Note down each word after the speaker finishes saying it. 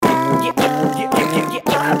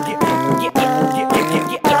One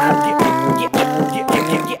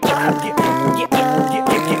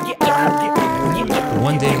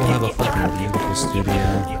day we'll have a fucking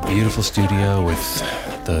beautiful studio with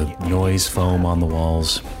the noise foam on the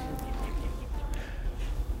walls.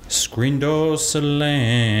 Screen door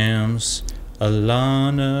slams,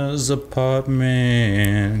 Alana's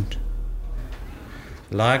apartment.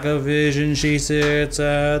 Like a vision, she sits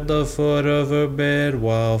at the foot of her bed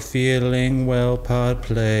while feeling well. Pod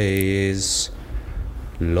plays.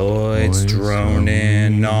 Lloyd's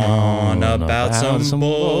droning on about some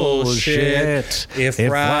bullshit. If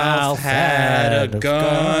Ralph had a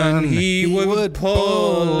gun, he would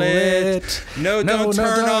pull it. No, don't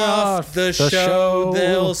turn off the show.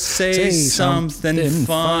 They'll say something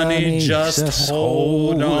funny. Just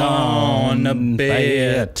hold on a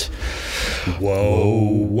bit. Whoa,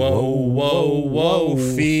 whoa, whoa, whoa,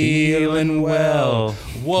 feeling well.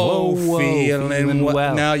 Whoa, feeling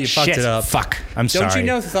well. Now you fucked it up. Fuck. I'm sorry. Don't you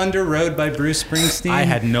know Thunder Road by Bruce Springsteen? I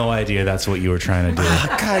had no idea that's what you were trying to do.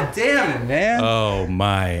 God damn it, man. Oh,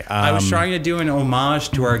 my. I was trying to do an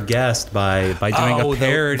homage to our guest by doing a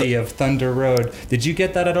parody of Thunder Road. Did you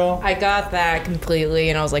get that at all? I got that completely,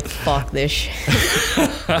 and I was like, fuck this shit.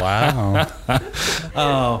 Wow.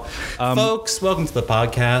 Folks, welcome to the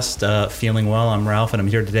podcast, Feeling Well. I'm Ralph, and I'm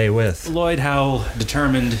here today with... Lloyd Howell,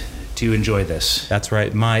 determined to enjoy this. That's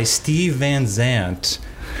right. My Steve Van Zandt,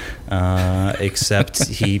 except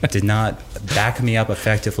he did not back me up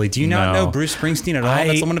effectively. Do you not know Bruce Springsteen at all?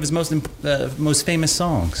 That's one of his most famous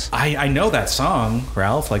songs. I know that song,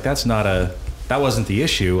 Ralph. Like, that wasn't the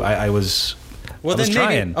issue. I was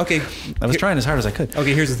trying. Okay. I was trying as hard as I could.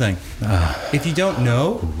 Okay, here's the thing. If you don't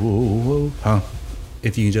know...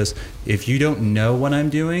 If you don't know what I'm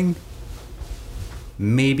doing,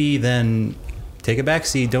 maybe then take a back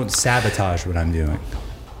seat. Don't sabotage what I'm doing.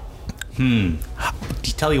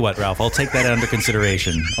 Tell you what, Ralph, I'll take that under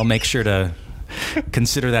consideration. I'll make sure to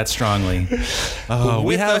consider that strongly.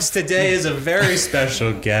 With us today is a very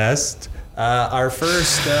special guest. Our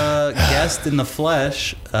first guest in the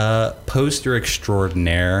flesh, poster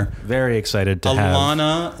extraordinaire. Very excited to have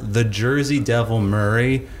Alana, the Jersey Devil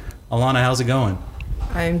Murray. Alana, how's it going?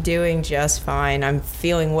 I'm doing just fine. I'm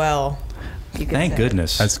feeling well. Thank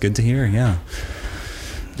goodness. That's good to hear, yeah.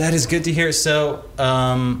 That is good to hear. So,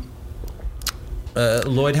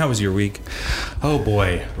 Lloyd, how was your week? Oh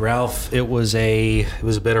boy, Ralph, it was a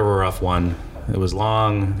bit of a rough one. It was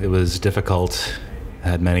long, it was difficult,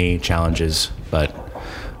 had many challenges, but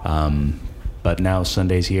now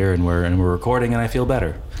Sunday's here and we're recording and I feel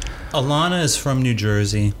better. Alana is from New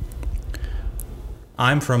Jersey.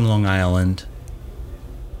 I'm from Long Island.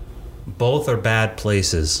 Both are bad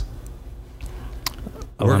places.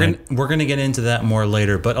 We're gonna get into that more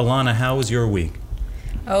later. But Alana, how was your week?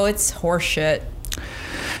 Oh, it's horseshit.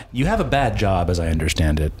 You have a bad job, as I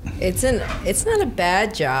understand it. It's not a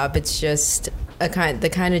bad job. It's just the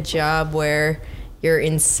kind of job where you're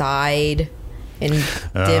inside in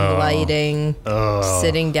dim lighting,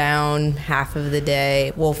 sitting down half of the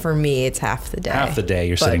day. Well, for me, it's half the day. Half the day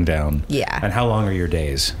you're sitting down. Yeah. And how long are your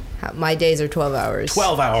days? My days are 12 hours.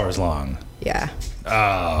 12 hours long. Yeah.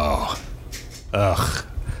 Oh. Ugh.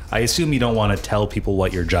 I assume you don't want to tell people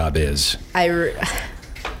what your job is. I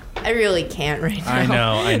really can't right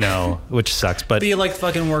now. I know, which sucks. But you like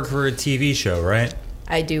fucking work for a TV show, right?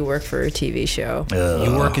 I do work for a TV show.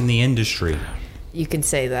 You work in the industry. You can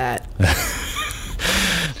say that.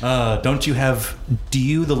 Do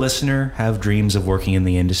you, the listener, have dreams of working in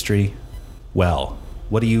the industry? Well,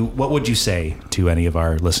 what would you say to any of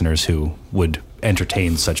our listeners who would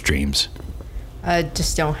entertain such dreams?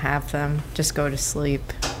 Just don't have them. Just go to sleep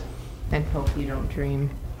and hope you don't dream.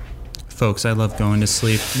 Folks, I love going to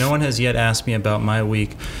sleep. No one has yet asked me about my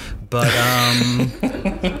week, but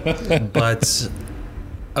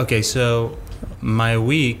okay, so my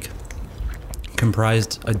week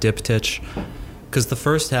comprised a diptych because the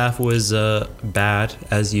first half was bad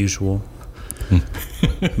as usual.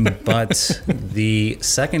 But the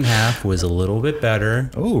second half was a little bit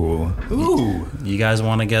better. Ooh. You guys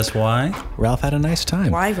want to guess why? Ralph had a nice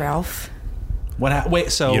time. Why, Ralph?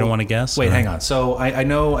 Wait, so you don't want to guess? Wait, hang on. So I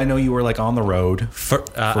know you were like on the road for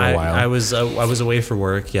a while. I was away for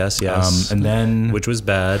work. Yes. And then, which was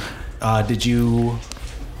bad. Did you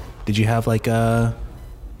have like a?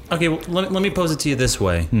 Okay, well, let me pose it to you this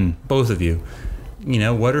way, both of you. You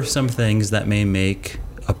know, what are some things that may make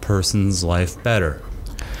a person's life better?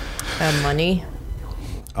 Money.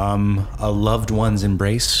 A loved one's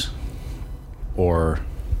embrace, or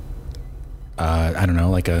I don't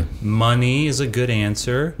know, like a... Money is a good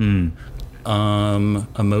answer.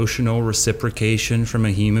 Emotional reciprocation from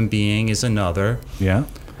a human being is another. Yeah.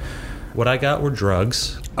 What I got were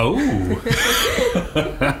drugs. Oh.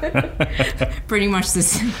 Pretty much the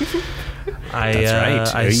same. That's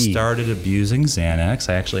right. I Hey. started abusing Xanax.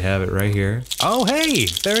 I actually have it right here. Oh, hey,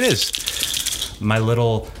 there it is. My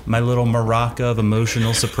little maraca of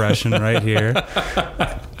emotional suppression right here.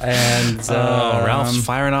 And Ralph's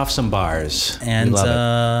firing off some bars. and We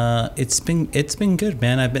love it's been good,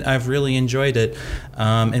 man. I've really enjoyed it.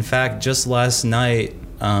 In fact, just last night,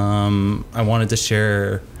 I wanted to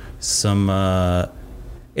share some.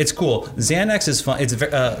 It's cool. Xanax is fun. It's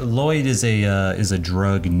Lloyd is a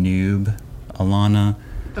drug noob. Alana,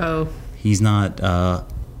 Oh. he's not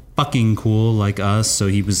fucking cool like us, so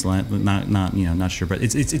he was not sure, but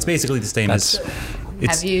it's basically the same as.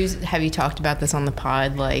 Have you talked about this on the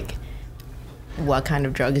pod? Like, what kind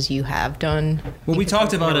of drugs you have done? Well, we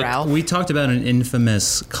talked about it. Ralph? We talked about an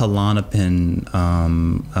infamous Klonopin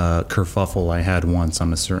kerfuffle I had once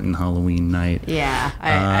on a certain Halloween night. Yeah,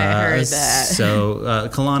 I heard that. So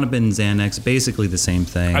Klonopin, Xanax, basically the same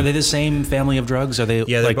thing. Are they the same family of drugs? Are they?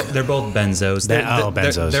 Yeah, like, they're both benzos.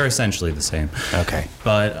 Benzos. They're essentially the same. Okay.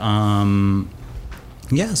 But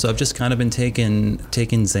yeah, so I've just kind of been taking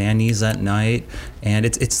Xannies at night, and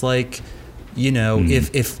it's like, you know, if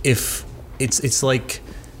it's like,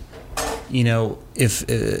 you know, if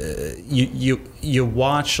you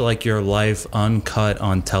watch like your life uncut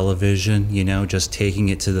on television, you know, just taking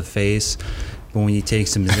it to the face. But when you take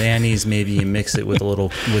some Xannies, maybe you mix it with a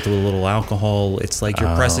little alcohol. It's like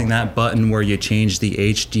you're pressing that button where you change the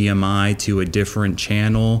HDMI to a different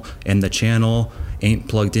channel, and the channel ain't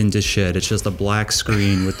plugged into shit. It's just a black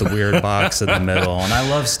screen with the weird box in the middle, and I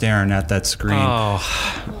love staring at that screen. Oh,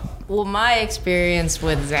 Well, my experience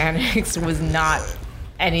with Xanax was not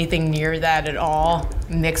anything near that at all,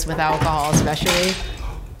 mixed with alcohol especially.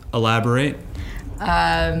 Elaborate.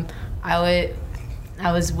 I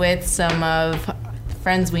was with some of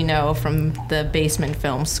friends we know from the Basement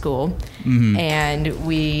Film School, and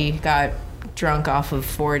we got drunk off of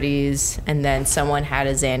 40s, and then someone had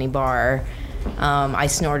a Xanny bar. I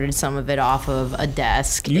snorted some of it off of a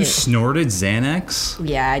desk. You snorted Xanax?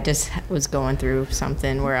 Yeah, I just was going through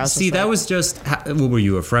something where I was. See, just that like, was just. What were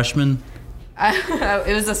you, a freshman?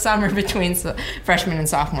 it was a summer between freshman and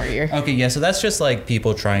sophomore year, Okay, yeah. So that's just like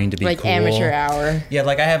people trying to be like cool. amateur hour. Yeah,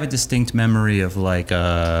 like I have a distinct memory of like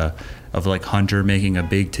Hunter making a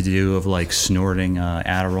big to do of like snorting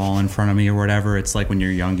Adderall in front of me or whatever. It's like when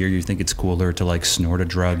you're younger, you think it's cooler to like snort a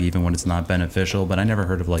drug even when it's not beneficial. But I never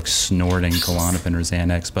heard of like snorting Klonopin or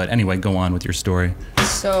Xanax. But anyway, go on with your story.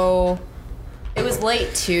 So it was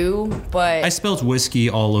late too, but I spilled whiskey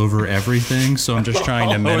all over everything, so I'm just trying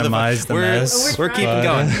to minimize the mess. We're keeping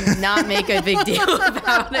going. not make a big deal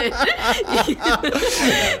about it.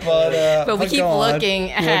 But But we keep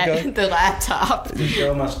looking at the laptop. The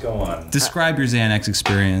show must go on. Describe your Xanax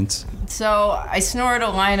experience. So I snorted a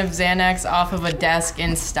line of Xanax off of a desk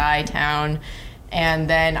in Stuytown, and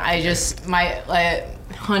then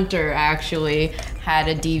Hunter actually had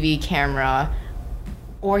a DV camera,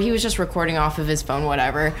 or he was just recording off of his phone,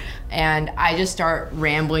 whatever. And I just start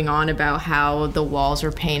rambling on about how the walls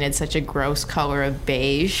are painted such a gross color of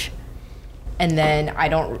beige. And then I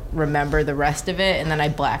don't remember the rest of it, and then I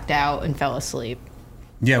blacked out and fell asleep.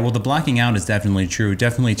 Yeah, well, the blacking out is definitely true. It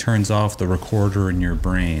definitely turns off the recorder in your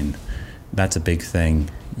brain. That's a big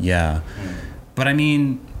thing. Yeah. But I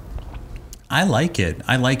mean, I like it,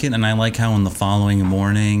 and I like how in the following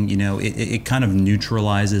morning, you know, it kind of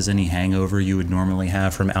neutralizes any hangover you would normally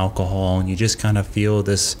have from alcohol, and you just kind of feel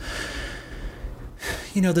this,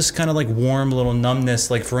 you know, this kind of like warm little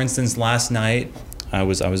numbness. Like for instance, last night I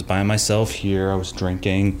was by myself here, I was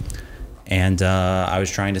drinking, and I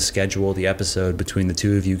was trying to schedule the episode between the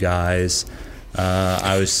two of you guys.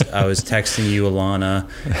 I was texting you, Alana,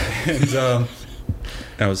 and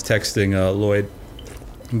I was texting Lloyd.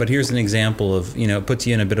 But here's an example of, you know, it puts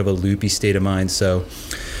you in a bit of a loopy state of mind. So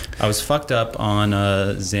I was fucked up on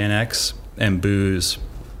Xanax and booze,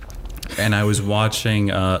 and I was watching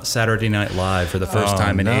Saturday Night Live for the first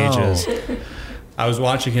time in ages. I was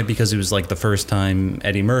watching it because it was like the first time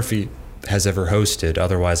Eddie Murphy has ever hosted.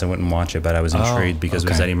 Otherwise, I wouldn't watch it, but I was intrigued because it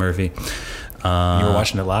was Eddie Murphy. You were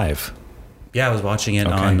watching it live. Yeah, I was watching it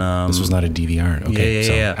on... this was not a DVR. Okay,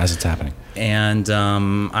 yeah. As it's happening. And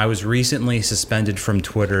I was recently suspended from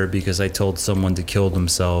Twitter because I told someone to kill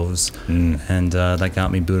themselves. And that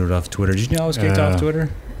got me booted off Twitter. Did you know I was kicked off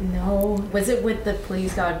Twitter? No. Was it with the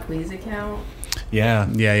Please God Please account? Yeah.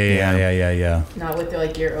 Yeah. Not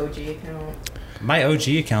with your OG account? My OG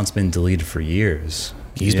account's been deleted for years.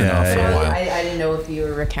 He's been off for a while. I didn't know if you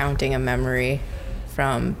were recounting a memory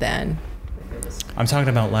from then. I'm talking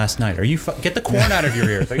about last night. Are you get the corn out of your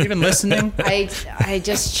ears? Are you even listening? I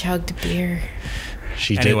just chugged beer.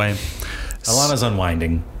 She Anyway, did. Alana's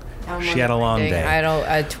unwinding. She had a long day. I don't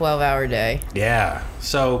a 12-hour day. Yeah.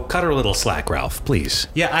 So cut her a little slack, Ralph, please.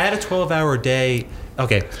 yeah, I had a 12-hour day.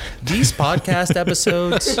 Okay, these podcast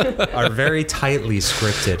episodes are very tightly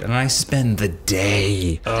scripted, and I spend the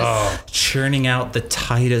day churning out the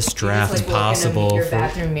tightest draft Just, like, possible. looking in your for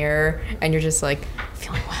bathroom mirror, and you're just like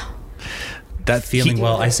feeling well. That feeling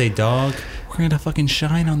well. I say, dog, we're gonna fucking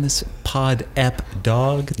shine on this pod ep,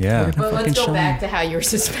 dog. Yeah. We're gonna But let's fucking go shine. back to how you were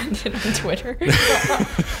suspended on Twitter.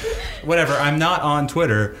 Whatever. I'm not on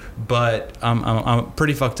Twitter, but I'm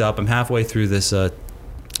pretty fucked up. I'm halfway through this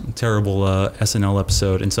terrible SNL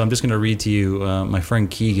episode, and so I'm just gonna read to you my friend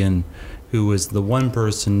Keegan, who was the one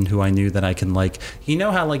person who I knew that I can like. You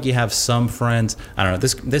know how like you have some friends. I don't know.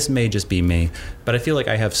 This may just be me, but I feel like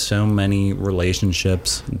I have so many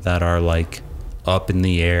relationships that are like up in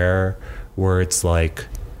the air, where it's like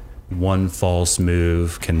one false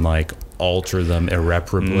move can like alter them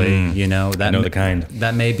irreparably. You know, that I know the kind.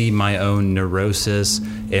 That may be my own neurosis.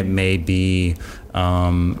 It may be,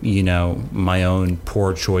 you know, my own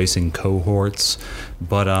poor choice in cohorts.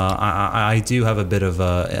 But I do have a bit of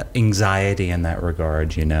anxiety in that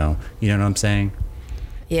regard. You know what I'm saying?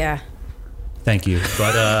 Yeah. Thank you.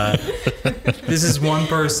 But this is one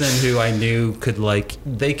person who I knew could like,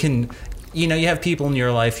 they can, you know, you have people in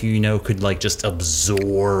your life who you know could like just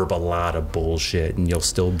absorb a lot of bullshit and you'll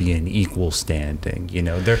still be in equal standing. You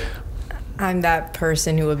know, I'm that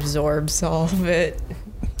person who absorbs all of it.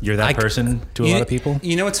 You're that person to a lot of people?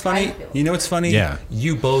 You know what's funny? Yeah.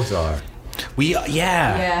 You both are.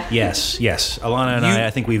 Yeah. Yes. Alana and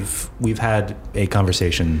I think we've had a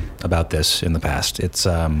conversation about this in the past. It's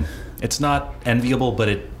not enviable,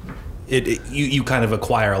 but you kind of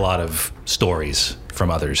acquire a lot of stories from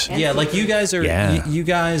others. Yeah, like you guys are. Yeah. You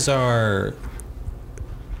guys are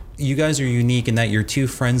unique in that you're two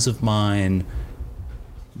friends of mine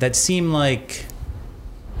that seem like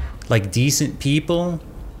decent people.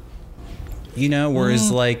 You know,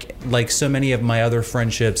 whereas like so many of my other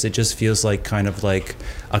friendships, it just feels like kind of like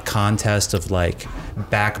a contest of like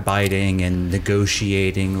backbiting and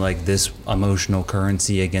negotiating like this emotional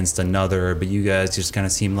currency against another. But you guys just kind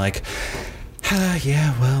of seem like,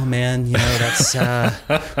 yeah, well, man, you know, that's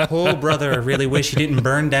oh, brother, I really wish you didn't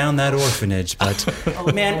burn down that orphanage. But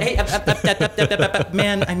man, hey,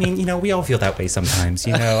 man, I mean, you know, we all feel that way sometimes.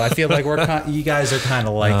 You know, I feel like you guys are kind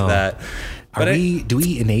of like that. But Do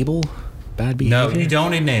we enable bad behavior? No, you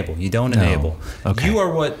don't enable. You don't enable. Okay.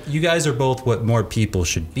 You guys are both what more people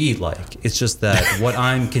should be like. It's just that what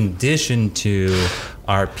I'm conditioned to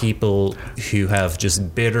are people who have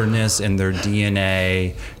just bitterness in their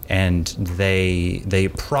DNA, and they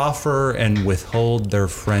proffer and withhold their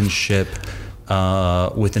friendship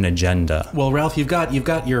with an agenda. Well, Ralph, you've got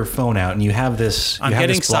your phone out and you have this. I'm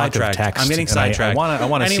getting sidetracked. I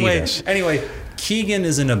want to see this. Anyway, Keegan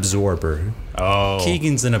is an absorber. Oh,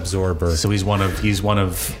 Keegan's an absorber. So he's one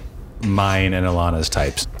of mine and Alana's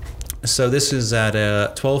types. So this is at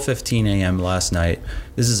 12:15 a.m. last night.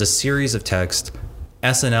 This is a series of texts,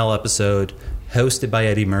 SNL episode, hosted by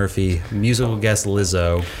Eddie Murphy, musical guest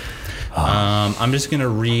Lizzo. I'm just going to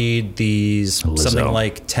read these, something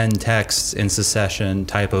like 10 texts in succession,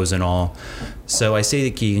 typos and all. So I say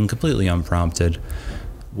to Keegan, completely unprompted,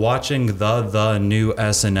 watching the new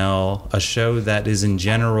SNL, a show that is in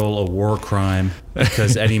general a war crime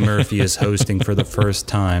because Eddie Murphy is hosting for the first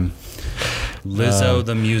time. Lizzo,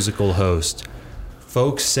 the musical host.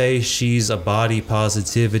 Folks say she's a body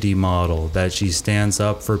positivity model, that she stands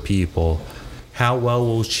up for people. How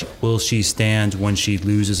well will she stand when she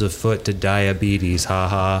loses a foot to diabetes? Ha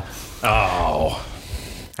ha.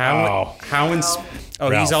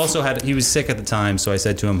 He was sick at the time, so I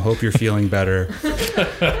said to him, hope you're feeling better.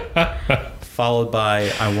 Followed by,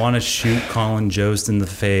 I want to shoot Colin Jost in the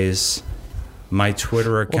face. My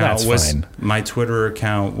Twitter account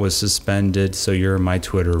was suspended, so you're my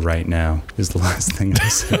Twitter right now, is the last thing I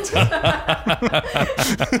said to him.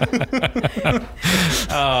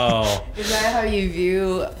 Oh. Is that how you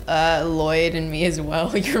view Lloyd and me as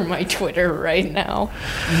well? You're my Twitter right now.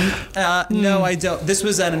 No, I don't. This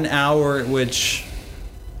was at an hour at which...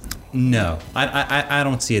 No, I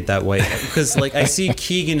don't see it that way. Because like I see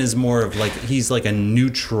Keegan as more of like, he's like a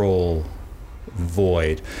neutral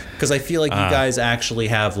void. Because I feel like you guys actually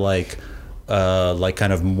have like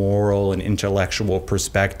kind of moral and intellectual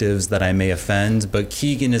perspectives that I may offend, but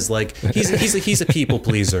Keegan is like he's a people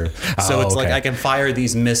pleaser. So it's like I can fire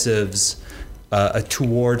these missives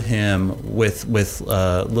toward him with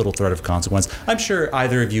little threat of consequence. I'm sure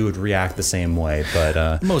either of you would react the same way,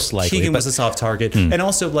 but most likely, Keegan was a soft target, and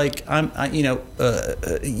also like you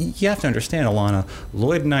have to understand, Alana,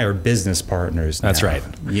 Lloyd and I are business partners. That's now,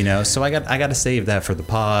 right. So I got to save that for the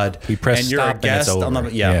pod. We press and you're stop a guest and it's over. on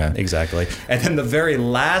the, yeah, exactly. And then the very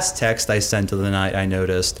last text I sent of the night, I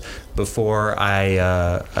noticed before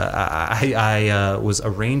I was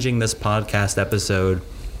arranging this podcast episode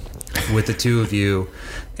with the two of you,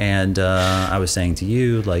 and I was saying to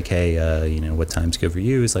you, like, hey, what time's good for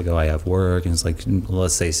you? It's like, oh, I have work, and it's like,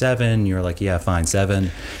 let's say 7. You're like, yeah, fine, 7.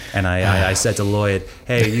 And I said to Lloyd,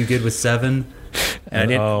 hey, are you good with 7?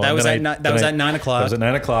 And that was at 9 o'clock. That was at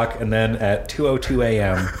 9 o'clock, and then at 2:02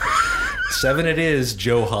 a.m. 7 it is,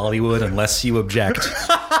 Joe Hollywood, unless you object.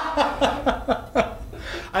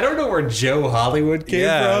 I don't know where Joe Hollywood came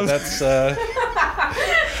from.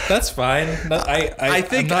 That's fine. I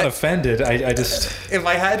think I'm not offended. I just... If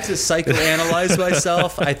I had to psychoanalyze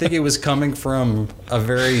myself, I think it was coming from a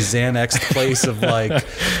very Xanaxed place of like,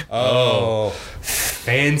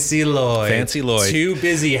 Fancy Lloyd. Too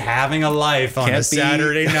busy having a life on a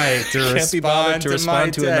Saturday night to respond to a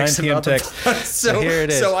 9 p.m. text. So here it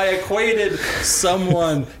is. So I equated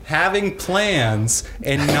someone having plans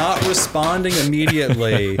and not responding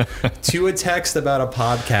immediately to a text about a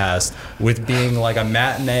podcast with being like a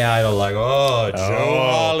matinee idol, like, Joe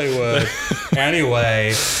Hollywood. Anyway,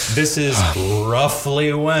 this is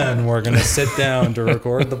roughly when we're going to sit down to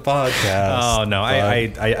record the podcast. Oh, no,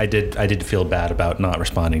 I did feel bad about not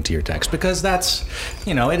responding to your text, because that's,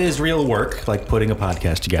 it is real work, like putting a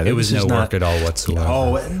podcast together. It was no work at all whatsoever.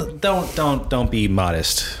 Oh, don't be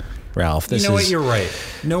modest, Ralph. What? You're right.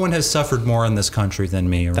 No one has suffered more in this country than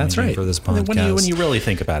me. That's right. For this podcast. When you really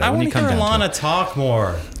think about it, I want to hear Alana talk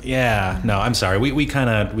more. Yeah. No, I'm sorry. We kind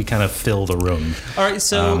of fill the room. All right.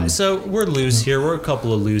 So we're loose here. We're a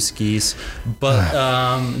couple of loose geese, but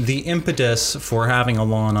the impetus for having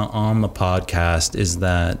Alana on the podcast is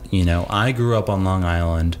that I grew up on Long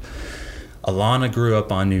Island. Alana grew up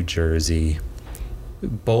on New Jersey.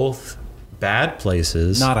 Both bad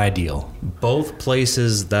places. Not ideal. Both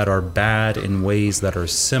places that are bad in ways that are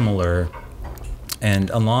similar. And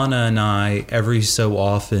Alana and I, every so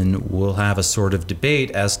often, will have a sort of debate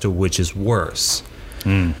as to which is worse.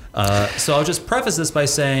 So I'll just preface this by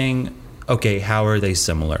saying, okay, how are they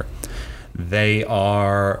similar? They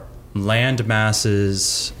are land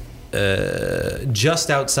masses just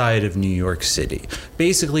outside of New York City.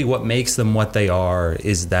 Basically, what makes them what they are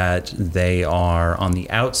is that they are on the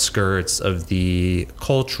outskirts of the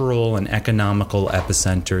cultural and economical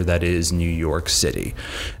epicenter that is New York City.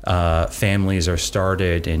 Families are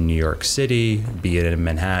started in New York City, be it in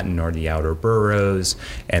Manhattan or the outer boroughs,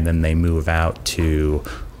 and then they move out to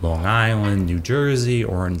Long Island, New Jersey,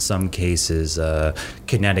 or in some cases,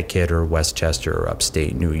 Connecticut or Westchester or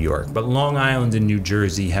upstate New York. But Long Island and New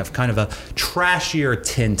Jersey have kind of a trashier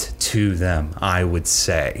tint to them, I would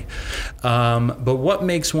say. But what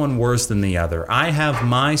makes one worse than the other? I have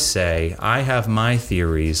my say, I have my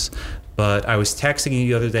theories. But I was texting you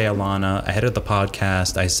the other day, Alana, ahead of the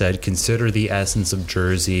podcast. I said, consider the essence of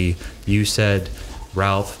Jersey. You said,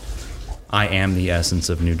 Ralph, I am the essence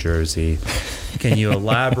of New Jersey. Can you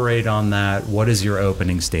elaborate on that? What is your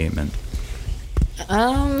opening statement?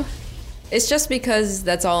 It's just because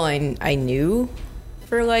that's all I knew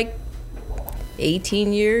for like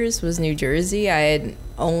 18 years was New Jersey. I had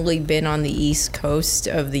only been on the East Coast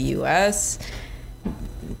of the U.S.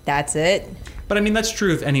 That's it. But I mean, that's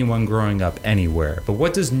true of anyone growing up anywhere. But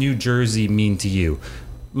what does New Jersey mean to you?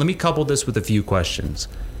 Let me couple this with a few questions.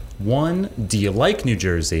 One, do you like New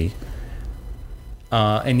Jersey?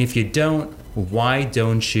 And if you don't, why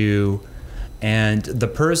don't you? And the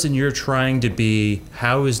person you're trying to be,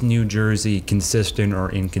 how is New Jersey consistent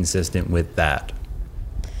or inconsistent with that?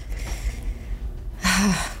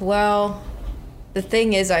 Well, the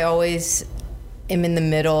thing is, I always am in the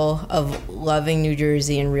middle of loving New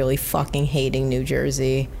Jersey and really fucking hating New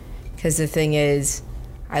Jersey. Because the thing is,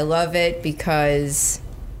 I love it because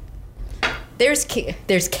there's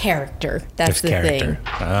character. That's the thing.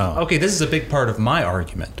 Oh. Okay, this is a big part of my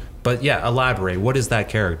argument. But yeah, elaborate. What is that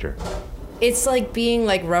character? It's like being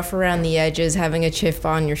like rough around the edges, having a chip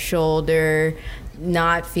on your shoulder,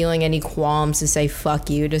 not feeling any qualms to say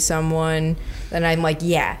fuck you to someone. Then I'm like,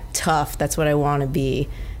 yeah, tough. That's what I want to be.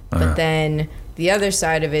 But then the other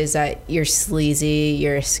side of it is that you're sleazy,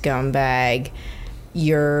 you're a scumbag,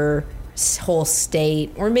 your whole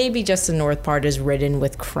state, or maybe just the north part, is ridden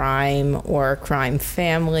with crime or crime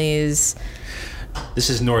families. This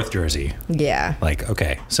is North Jersey. Yeah. Like,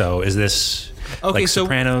 okay, so is this like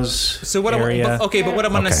Sopranos? So what? Area? But what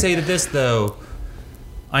I'm going to say to this though,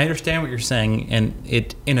 I understand what you're saying, and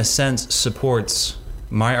it, in a sense, supports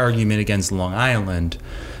my argument against Long Island.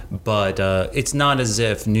 But it's not as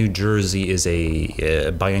if New Jersey is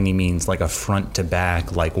by any means like a front to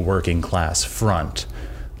back, like working class front.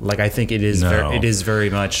 Like, I think it is. No. It is very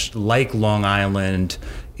much like Long Island.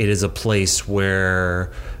 It is a place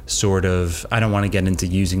where sort of, I don't want to get into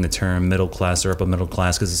using the term middle class or upper middle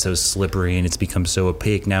class because it's so slippery and it's become so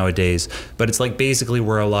opaque nowadays. But it's like basically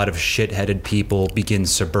where a lot of shit-headed people begin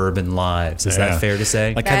suburban lives. Is that fair to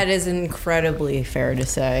say? Like, That is incredibly fair to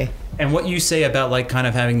say. And what you say about like kind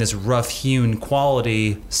of having this rough-hewn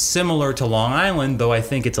quality similar to Long Island, though I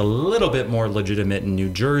think it's a little bit more legitimate in New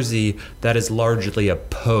Jersey, that is largely a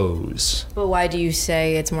pose. But why do you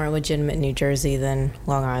say it's more legitimate in New Jersey than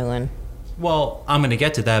Long Island? Well, I'm going to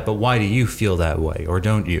get to that, but why do you feel that way, or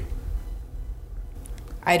don't you?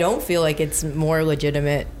 I don't feel like it's more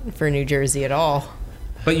legitimate for New Jersey at all.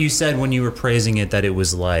 But you said when you were praising it that it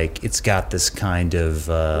was like, it's got this kind of...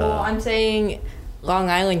 Well, I'm saying Long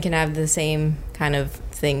Island can have the same kind of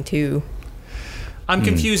thing, too. I'm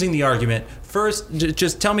confusing the argument. First,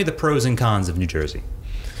 just tell me the pros and cons of New Jersey.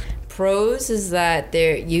 Pros is that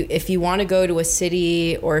if you want to go to a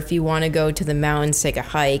city, or if you want to go to the mountains, take a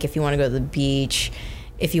hike, if you want to go to the beach,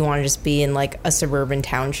 if you want to just be in like a suburban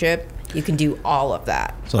township, you can do all of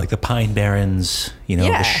that. So like the Pine Barrens, the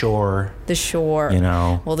Yeah. shore, The shore,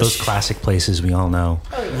 well, those classic places we all know.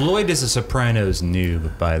 Lloyd is a Sopranos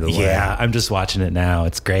noob, by the way. Yeah, I'm just watching it now.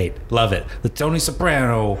 It's great. Love it. The Tony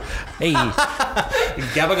Soprano. Hey.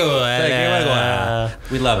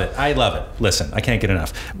 We love it. I love it. Listen, I can't get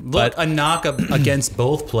enough. But a knock against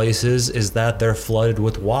both places is that they're flooded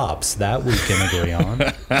with wops. That we can agree on.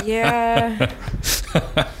 Yeah.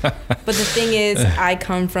 But the thing is, I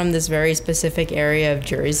come from this very specific area of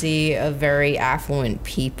Jersey of very affluent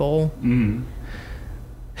people.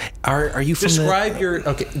 Are you from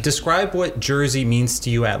Describe what Jersey means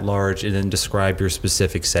to you at large, and then describe your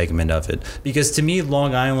specific segment of it. Because to me,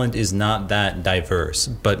 Long Island is not that diverse.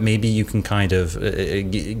 But maybe you can kind of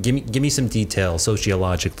give me some detail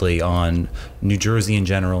sociologically on New Jersey in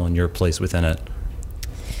general and your place within it.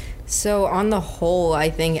 So on the whole, I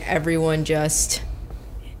think everyone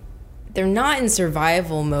they're not in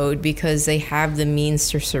survival mode because they have the means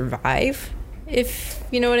to survive, if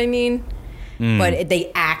you know what I mean. But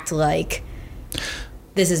they act like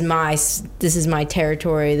this is my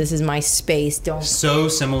territory, this is my space. So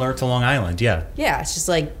similar to Long Island, yeah. Yeah, it's just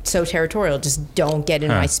like so territorial. Just don't get in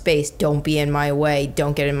my space. Don't be in my way.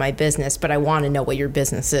 Don't get in my business. But I want to know what your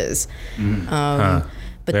business is. But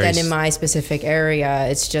then in my specific area,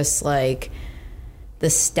 it's just like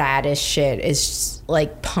the status shit is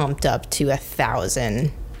like pumped up to 1,000.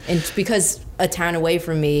 And it's because a town away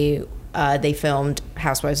from me, they filmed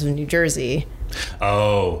Housewives of New Jersey.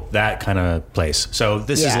 Oh, that kind of place. So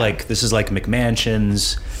this is like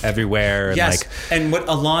McMansions everywhere. And yes, and what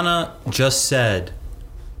Alana just said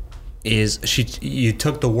is you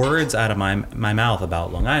took the words out of my mouth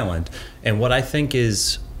about Long Island, and what I think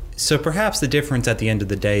is, so perhaps the difference at the end of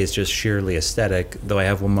the day is just sheerly aesthetic, though I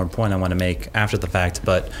have one more point I want to make after the fact.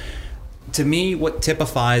 But to me, what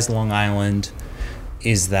typifies Long Island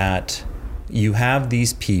is that you have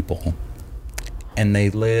these people and they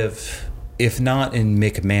live, if not in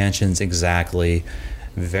McMansions exactly,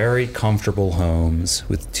 very comfortable homes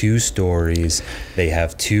with 2 stories. They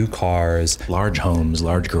have 2 cars, large homes,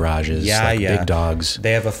 large garages, big dogs.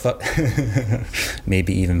 They have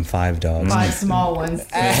maybe even 5 dogs. 5 small ones.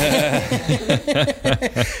 They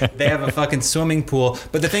have a fucking swimming pool.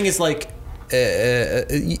 But the thing is, like, they're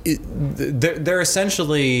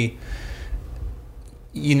essentially,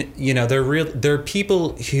 they're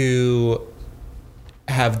people who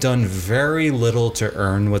have done very little to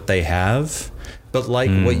earn what they have. But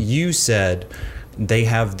like what you said, they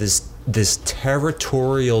have this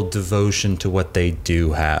territorial devotion to what they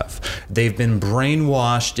do have. They've been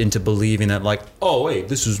brainwashed into believing that, like, oh wait,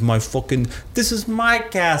 this is my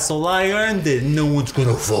castle. I earned it. No one's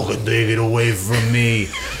gonna fucking take it away from me.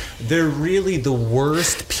 They're really the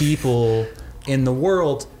worst people in the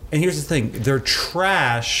world. And here's the thing: they're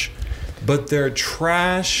trash, but they're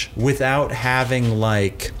trash without having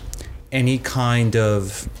like any kind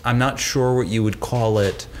of, I'm not sure what you would call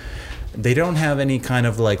it. They don't have any kind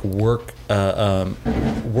of like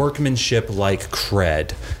workmanship like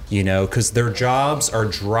cred, because their jobs are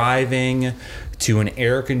driving to an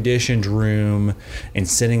air-conditioned room and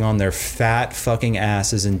sitting on their fat fucking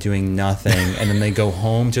asses and doing nothing, and then they go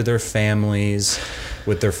home to their families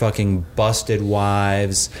with their fucking busted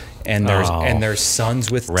wives and their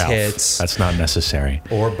sons with Ralph, tits. That's not necessary.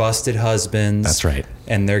 Or busted husbands. That's right.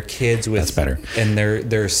 and their kids with That's better. and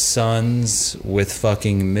their sons with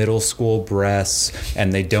fucking middle school breasts,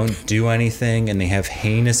 and they don't do anything, and they have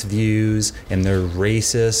heinous views, and they're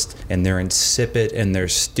racist, and they're insipid, and they're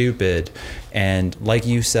stupid, and like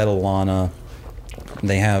you said, Alana,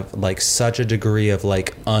 they have like such a degree of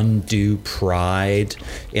like undue pride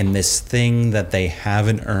in this thing that they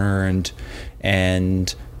haven't earned,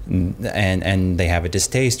 and they have a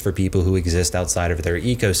distaste for people who exist outside of their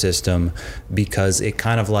ecosystem, because it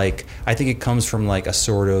kind of like, I think it comes from like a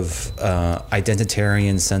sort of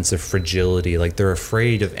identitarian sense of fragility. Like they're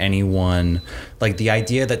afraid of anyone, like the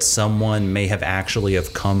idea that someone may have actually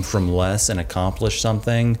have come from less and accomplished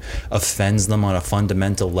something offends them on a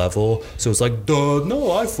fundamental level. So it's like, duh,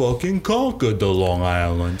 no, I fucking conquered the Long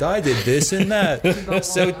Island. I did this and that.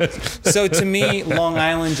 So to me, Long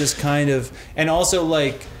Island just kind of, and also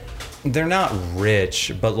like, they're not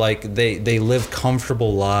rich, but like they live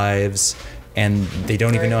comfortable lives, and they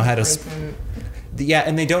don't even know how to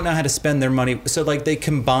and they don't know how to spend their money. So like they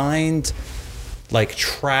combined like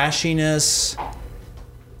trashiness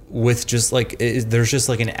with just like there's just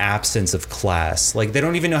like an absence of class. Like they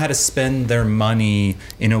don't even know how to spend their money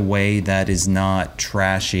in a way that is not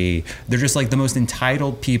trashy. They're just like the most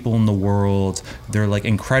entitled people in the world. They're like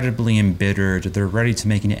incredibly embittered. They're ready to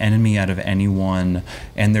make an enemy out of anyone,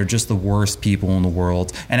 and they're just the worst people in the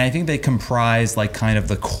world. And I think they comprise like kind of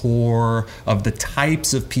the core of the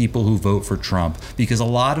types of people who vote for Trump, because a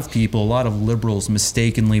lot of liberals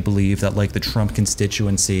mistakenly believe that like the Trump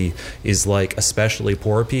constituency is like especially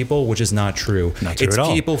poor people, which is not true. Not true it's at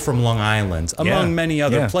all. people from Long Island, among many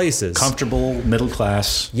other places. Comfortable, middle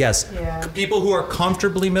class. Yes. Yeah. People who are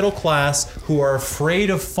comfortably middle class, who are afraid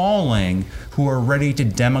of falling, who are ready to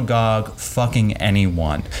demagogue fucking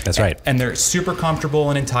anyone. That's right. And they're super comfortable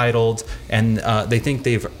and entitled, and they think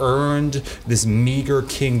they've earned this meager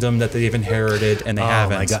kingdom that they've inherited, and they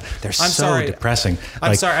haven't. Oh my God. They're I'm so sorry. depressing.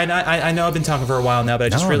 I'm sorry. I know I've been talking for a while now, but I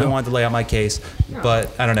just really wanted to lay out my case. But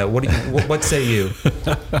I don't know. What say you?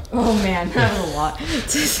 Oh man, that was a lot to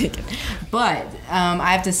think of. But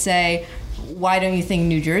I have to say, why don't you think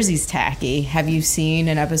New Jersey's tacky? Have you seen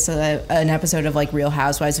an episode of like Real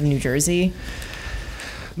Housewives of New Jersey?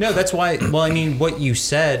 No, that's why. Well, I mean, what you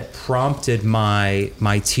said prompted my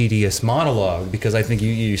tedious monologue, because I think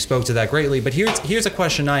you spoke to that greatly. But here's a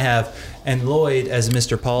question I have, and Lloyd, as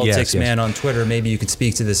Mr. Politics Man on Twitter, maybe you could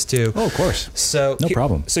speak to this too. Oh, of course. So no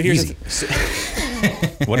problem. So here's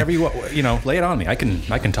whatever you want, lay it on me. I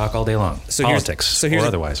can talk all day long. So politics or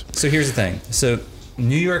otherwise. So here's the thing. So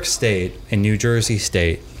New York State and New Jersey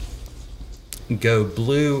State go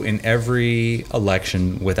blue in every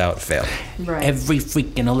election without fail. Right. Every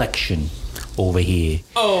freaking election over here.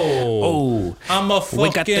 Oh, I'm a fucking we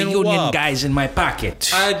got the union wop. Guys in my pocket.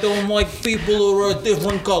 I don't like people who are a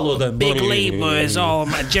different color than Big me. Labor is all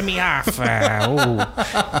my Jimmy Hoffa.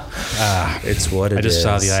 It's what it is. I just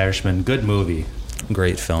saw The Irishman. Good movie.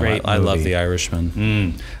 Great film. Great I love movie. The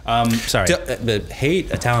Irishman. Sorry.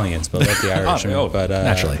 Hate Italians, but love The Irishman. But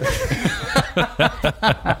naturally.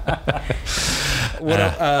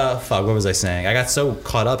 Fuck. What was I saying? I got so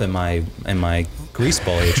caught up in my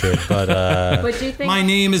greaseball hatred. But But do you think my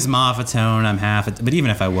name is Maffatone. I'm half. But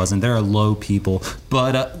even if I wasn't, there are low people.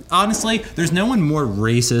 But honestly, there's no one more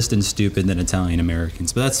racist and stupid than Italian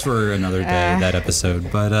Americans. But that's for another day. That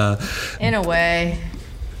episode. But in a way,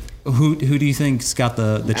 who do you think's got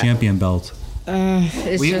the champion belt?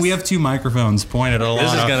 We have two microphones pointed along.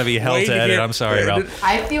 This is going to be hell to edit. I'm sorry, Ralph.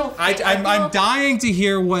 I'm dying to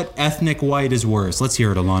hear what ethnic white is worse. Let's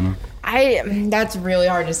hear it, Alana. That's really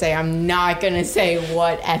hard to say. I'm not gonna say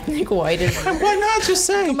what ethnic white is. Why not just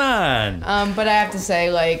say? Come on. But I have to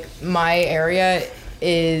say, like, my area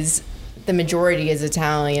is the majority is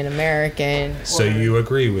Italian American. So you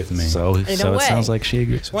agree with me? So a it way. sounds like she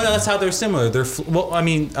agrees. Well, no, that's how they're similar. Well, I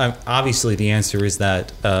mean, obviously the answer is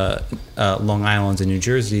that Long Island and New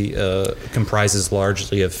Jersey comprises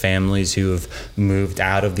largely of families who have moved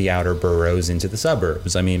out of the outer boroughs into the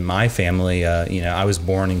suburbs. I mean, my family, I was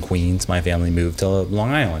born in Queens. My family moved to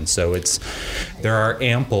Long Island, so there are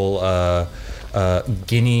ample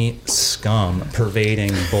Guinea scum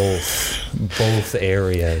pervading both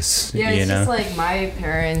areas. Yeah, it's just like my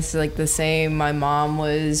parents, like the same. My mom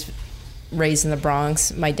was raised in the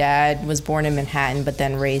Bronx. My dad was born in Manhattan, but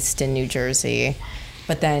then raised in New Jersey.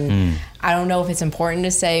 But then I don't know if it's important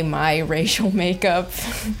to say my racial makeup.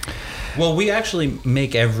 Well, we actually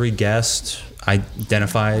make every guest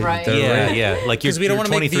identify Right. their race. Yeah. Like Because we don't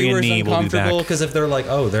want to make viewers 23andMe will be uncomfortable. back. Because if they're like,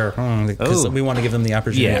 because we want to give them the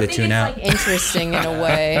opportunity Yeah. to I think tune it's out. like interesting in a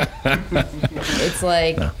way. It's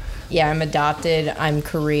like Yeah, I'm adopted. I'm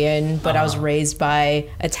Korean, but I was raised by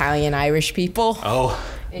Italian-Irish people. Oh,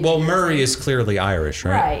 Well, Murray is clearly Irish,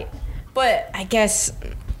 right? Right. But I guess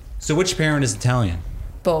So which parent is Italian?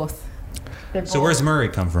 both. So where's Murray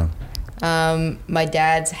come from? My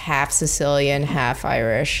dad's half Sicilian, half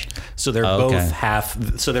Irish. so they're Okay. both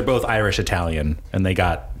half. So they're both Irish Italian, and they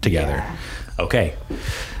got together. Yeah. Okay.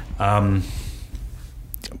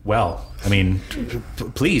 Well, I mean,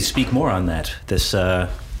 please speak more on that. This.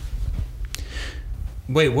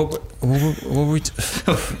 Wait, what were we?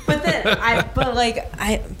 But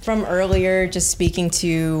then from earlier, just speaking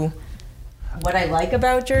to what I like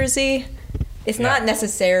about Jersey, it's not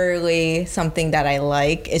necessarily something that I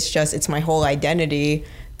like. It's my whole identity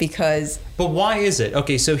because But why is it?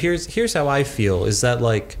 Okay, so here's how I feel is that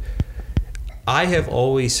like I have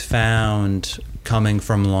always found coming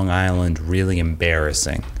from Long Island really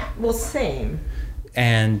embarrassing. well, same.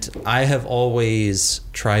 And I have always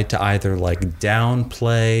tried to either like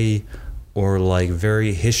downplay or like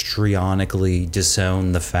very histrionically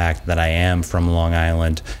disown the fact that I am from Long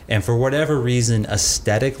Island. And for whatever reason,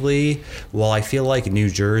 aesthetically, while I feel like New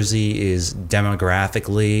Jersey is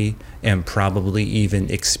demographically and probably even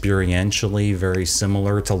experientially very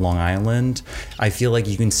similar to Long Island, I feel like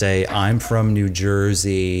you can say I'm from New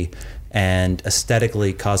Jersey, and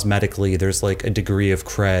aesthetically, cosmetically, there's like a degree of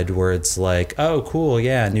cred where it's like, oh, cool,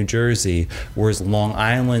 yeah, New Jersey. Whereas Long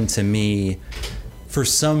Island to me, for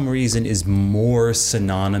some reason, is more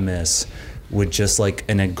synonymous with just like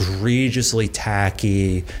an egregiously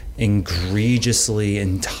tacky, egregiously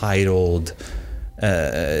entitled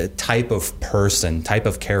type of person, type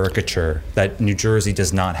of caricature that New Jersey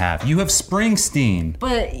does not have. You have Springsteen.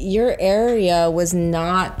 But your area was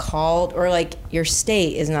not called, or like your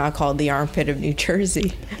state is not called the armpit of New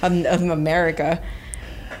Jersey, of America.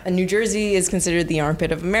 And New Jersey is considered the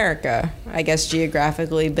armpit of America, I guess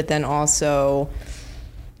geographically, but then also.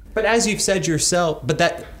 But as you've said yourself,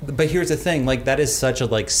 but here's the thing, like that is such a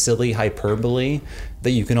like silly hyperbole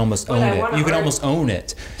that you can almost own it. You can almost own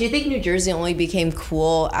it. Do you think New Jersey only became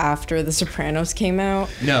cool after The Sopranos came out?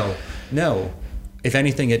 No. If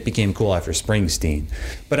anything, it became cool after Springsteen.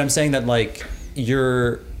 But I'm saying that like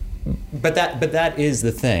but that is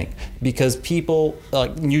the thing, because people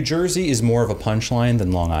like New Jersey is more of a punchline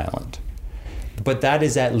than Long Island. But that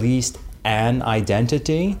is at least an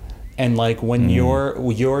identity. And like when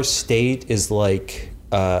your state is like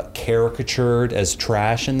caricatured as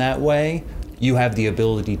trash in that way, you have the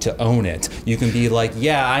ability to own it. You can be like,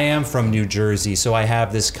 yeah, I am from New Jersey, so I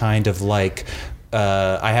have this kind of like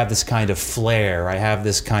I have this kind of flair. I have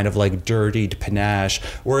this kind of like dirtied panache.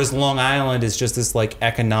 Whereas Long Island is just this like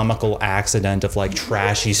economical accident of like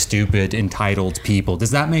trashy, stupid, entitled people.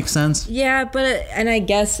 Does that make sense? Yeah, and I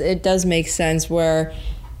guess it does make sense where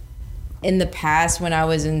in the past when I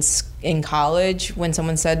was in college, when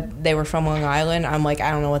someone said they were from Long Island, I'm like,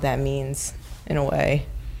 I don't know what that means in a way.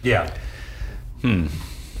 Yeah.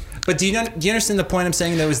 But do you understand the point I'm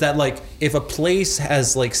saying though? Is that like if a place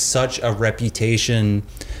has like such a reputation,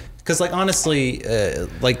 because like honestly,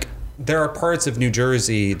 like there are parts of New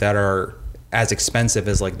Jersey that are as expensive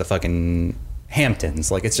as like the fucking Hamptons.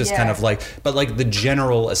 Like it's just kind of like, but like the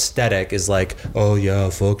general aesthetic is like, oh yeah,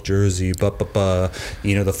 fuck Jersey, you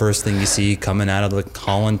know, the first thing you see coming out of the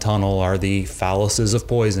Holland Tunnel are the phalluses of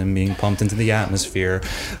poison being pumped into the atmosphere.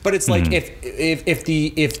 But it's like if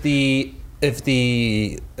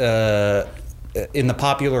the in the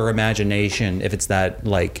popular imagination, if it's that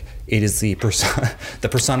like it is the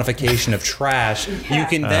personification of trash, you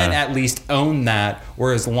can then at least own that.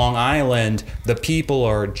 Whereas Long Island, the people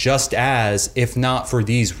are just as, if not for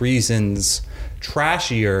these reasons,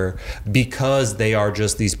 trashier, because they are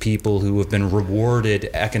just these people who have been rewarded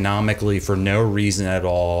economically for no reason at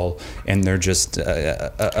all, and they're just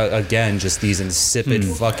again just these insipid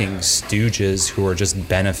fucking stooges who are just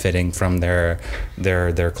benefiting from their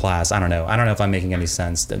class. I don't know if I'm making any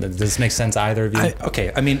sense. Does this make sense, either of you?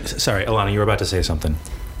 Okay, I mean, sorry, Alana, you were about to say something.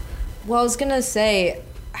 Well, I was gonna say,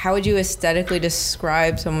 how would you aesthetically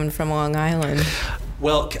describe someone from Long Island?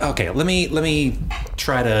 Well, okay, let me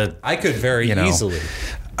try to. I could very easily.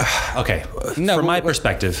 Okay, from my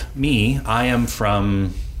perspective, I am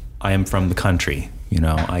from the country. You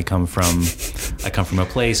know, I come from a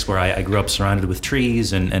place where I grew up surrounded with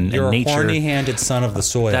trees and You're nature. a horny-handed son of the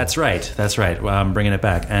soil. That's right. Well, I'm bringing it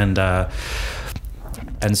back, and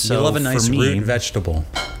so you love a nice for me, root vegetable.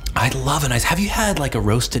 I love a nice. Have you had like a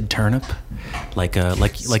roasted turnip? Like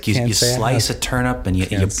you slice a turnip and you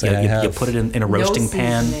put it in a roasting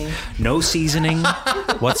pan. No seasoning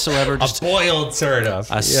whatsoever. Just a boiled turnip.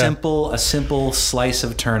 A simple slice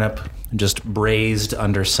of turnip, just braised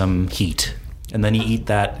under some heat. and then you eat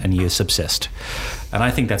that and you subsist. And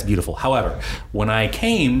I think that's beautiful. However, when I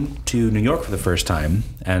came to New York for the first time,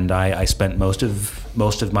 and I spent most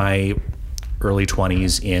of my early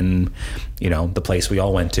 20s in, the place we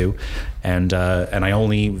all went to, and I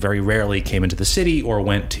only very rarely came into the city or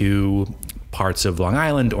went to parts of Long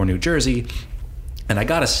Island or New Jersey. And I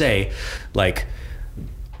gotta say, like,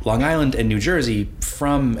 Long Island and New Jersey,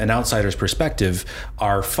 from an outsider's perspective,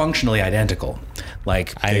 are functionally identical.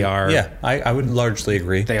 Like, they are. Yeah, I would largely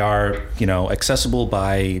agree. They are, accessible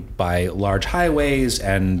by large highways,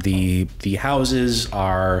 and the houses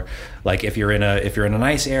are like, if you're in a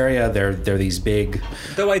nice area, they're these big.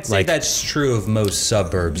 Though I'd say like, that's true of most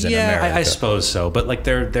suburbs in yeah, America. I suppose so. But like,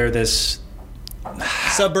 they're this.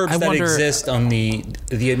 Suburbs I that wonder- exist on the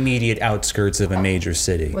immediate outskirts of a major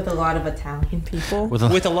city. With a lot of Italian people.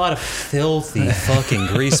 With a lot of filthy fucking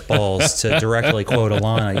greaseballs, to directly quote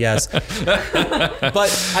Alana, yes.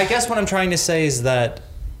 But I guess what I'm trying to say is that,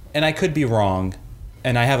 and I could be wrong,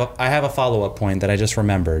 and I have a follow-up point that I just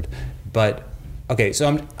remembered. But okay, so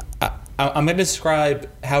I'm going to describe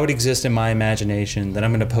how it exists in my imagination. Then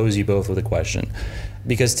I'm going to pose you both with a question.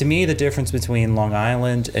 Because to me, the difference between Long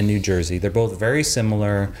Island and New Jersey, they're both very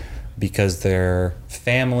similar because they're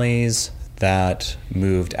families that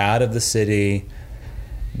moved out of the city.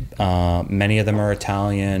 Many of them are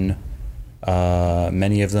Italian.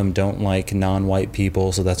 Many of them don't like non-white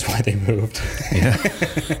people, so that's why they moved.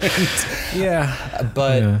 Yeah.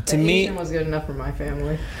 But to me, Asian was good enough for my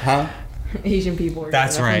family. huh? Asian people were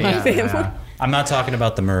That's good right. enough for my Yeah, family. yeah. I'm not talking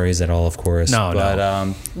about the Murrays at all, of course. No, but,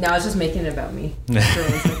 no. No, I was just making it about me. For 1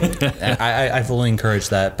 second. I fully encourage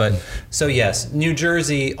that. But so yes, New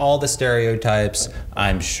Jersey, all the stereotypes,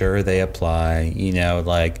 I'm sure they apply.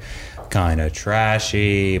 Like kind of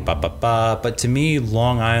trashy, But to me,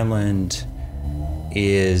 Long Island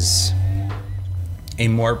is a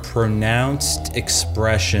more pronounced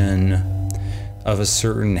expression of a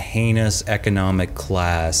certain heinous economic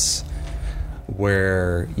class,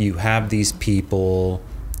 where you have these people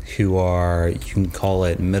who are, you can call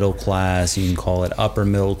it middle class, you can call it upper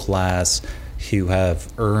middle class, who have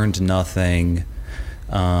earned nothing,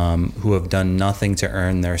 who have done nothing to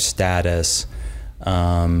earn their status,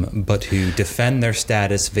 but who defend their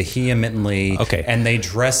status vehemently. Okay. And they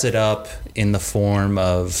dress it up in the form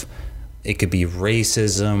of, it could be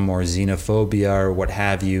racism or xenophobia or what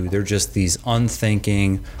have you. They're just these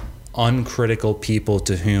unthinking, uncritical people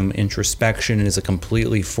to whom introspection is a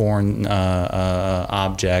completely foreign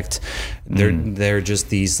object. They're just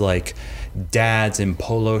these like dads in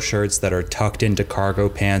polo shirts that are tucked into cargo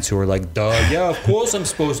pants who are like, duh, yeah, of course I'm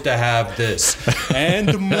supposed to have this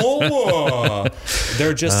and more.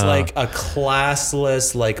 They're just like a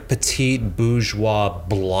classless, like petite bourgeois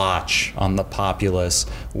blotch on the populace.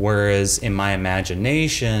 Whereas in my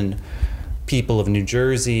imagination, people of New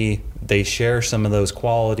Jersey, they share some of those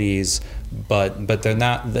qualities, but they're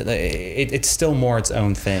not. It's still more its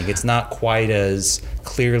own thing. It's not quite as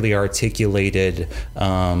clearly articulated,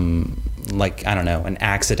 like, I don't know, an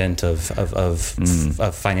accident of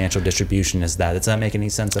financial distribution as that. Does that make any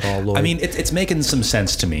sense at all, Lloyd? I mean, it's making some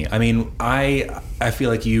sense to me. I mean, I feel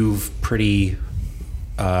like you've pretty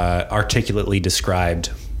articulately described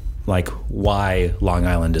like why Long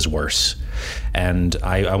Island is worse. And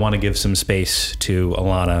I want to give some space to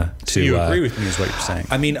Alana to. So you agree with me, is what you're saying?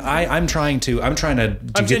 I mean, I'm trying to I'm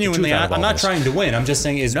genuinely. I'm not trying to win. I'm just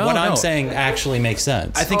saying is what I'm saying actually makes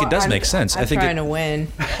sense. I think it does make sense. I'm I think trying to win.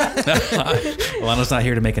 Alana's not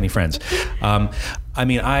here to make any friends. I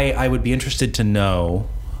mean, I would be interested to know,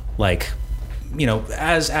 like,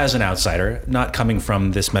 as an outsider, not coming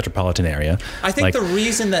from this metropolitan area. I think the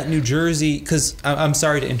reason that New Jersey, because I'm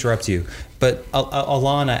sorry to interrupt you, but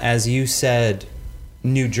Alana, as you said,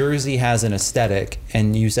 New Jersey has an aesthetic,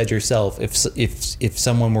 and you said yourself, if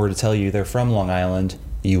someone were to tell you they're from Long Island,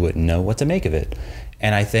 you wouldn't know what to make of it.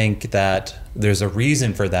 And I think that there's a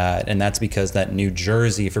reason for that, and that's because that New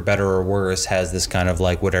Jersey, for better or worse, has this kind of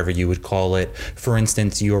like whatever you would call it. For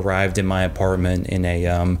instance, you arrived in my apartment in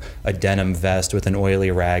a denim vest with an oily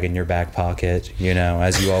rag in your back pocket,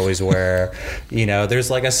 as you always wear. There's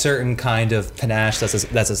like a certain kind of panache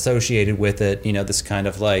that's associated with it. This kind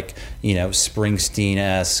of like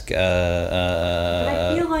Springsteen-esque.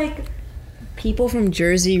 I feel like people from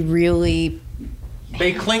Jersey really.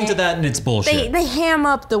 They cling to that, and it's bullshit. They ham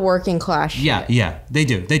up the working class shit. Yeah, they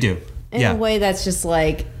do. In a way that's just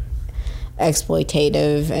like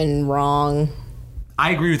exploitative and wrong.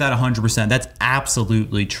 I agree with that 100%. That's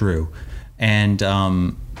absolutely true. And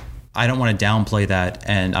I don't want to downplay that.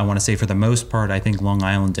 And I want to say, for the most part, I think Long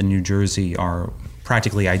Island and New Jersey are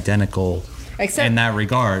practically identical in that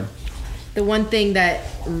regard. The one thing that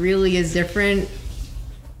really is different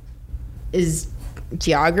is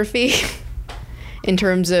geography. In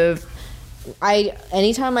terms of,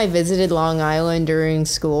 anytime I visited Long Island during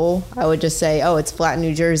school, I would just say, "Oh, it's flat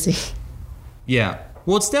New Jersey." Yeah.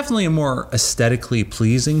 Well, it's definitely a more aesthetically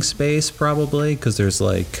pleasing space, probably, because there's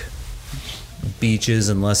like beaches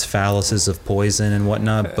and less phalluses of poison and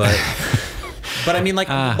whatnot. But I mean, like,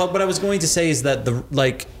 but what I was going to say is that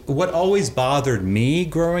what always bothered me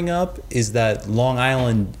growing up is that Long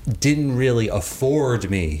Island didn't really afford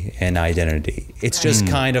me an identity. It's just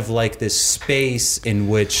kind of like this space in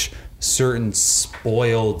which certain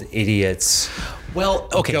spoiled idiots go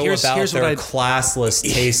about here's their classless,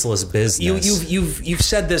 tasteless business. You've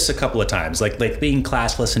said this a couple of times, like being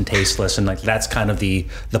classless and tasteless, and like that's kind of the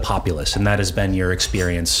populace, and that has been your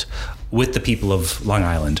experience with the people of Long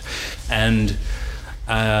Island, and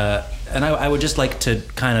I would just like to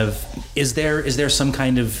kind of, is there some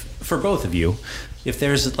kind of, for both of you, if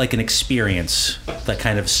there's like an experience that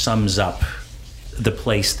kind of sums up the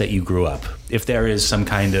place that you grew up, if there is some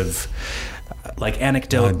kind of like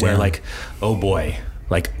anecdote where like, oh boy,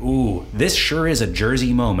 like, ooh, this sure is a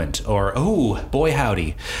Jersey moment, or oh boy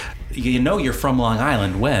howdy, you know you're from Long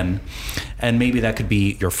Island when, and maybe that could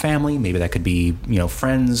be your family, maybe that could be, you know,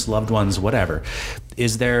 friends, loved ones, whatever.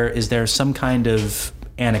 Is there some kind of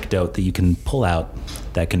anecdote that you can pull out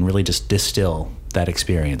that can really just distill that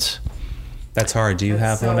experience? That's hard. Do you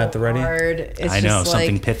have one at the ready? It's I know, just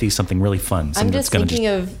something like, pithy, something really fun. I'm just thinking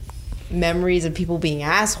of memories of people being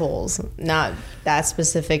assholes, not that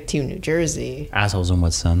specific to New Jersey. Assholes in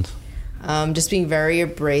what sense? Just being very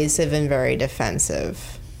abrasive and very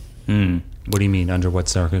defensive. What do you mean? Under what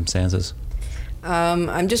circumstances?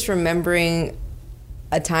 I'm just remembering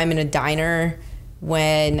a time in a diner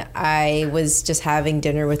when I was just having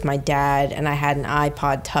dinner with my dad and I had an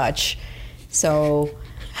iPod Touch. So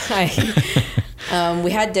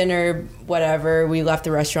we had dinner, whatever. We left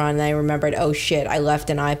the restaurant and I remembered, oh shit, I left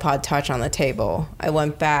an iPod Touch on the table. I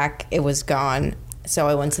went back, it was gone. So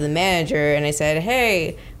I went to the manager and I said,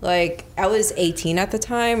 hey, like, I was 18 at the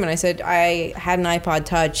time, and I said I had an iPod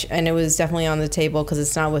Touch and it was definitely on the table because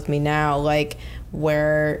it's not with me now. Like,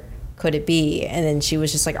 where could it be? And then she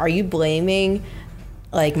was just like, are you blaming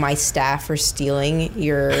like my staff for stealing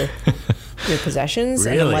your possessions?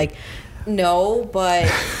 Really? And I'm like, no, but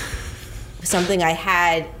something I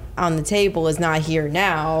had on the table is not here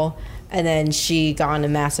now. And then she got in a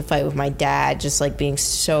massive fight with my dad, just like being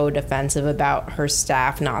so defensive about her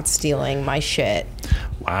staff not stealing my shit.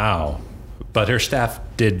 Wow. But her staff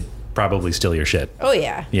did probably steal your shit. Oh,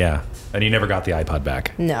 yeah. Yeah. And you never got the iPod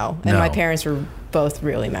back. No. And my parents were both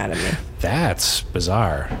really mad at me. That's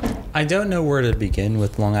bizarre. I don't know where to begin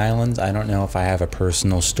with Long Island. I don't know if I have a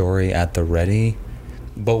personal story at the ready.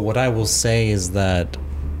 But what I will say is that,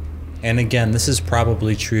 and again, this is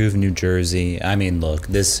probably true of New Jersey. I mean, look,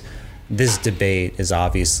 this debate is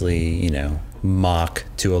obviously, you know, mock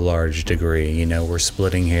to a large degree. You know, we're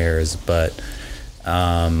splitting hairs, but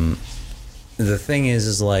the thing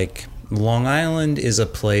is like, Long Island is a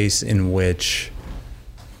place in which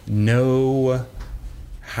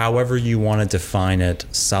however you want to define it,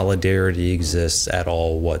 solidarity exists at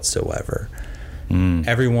all whatsoever.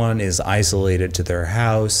 Everyone is isolated to their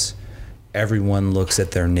house. Everyone looks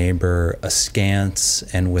at their neighbor askance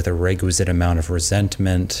and with a requisite amount of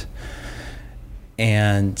resentment.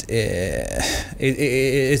 And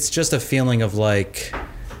it's just a feeling of like,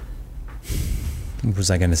 what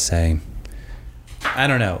was I going to say? I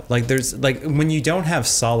don't know. Like, there's like, when you don't have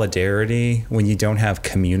solidarity, when you don't have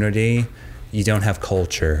community, you don't have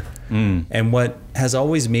culture. And what has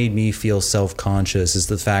always made me feel self-conscious is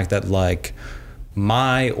the fact that, like,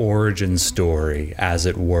 my origin story, as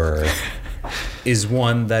it were, is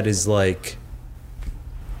one that is like,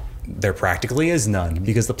 there practically is none,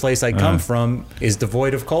 because the place I come from is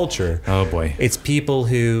devoid of culture. Oh boy. It's people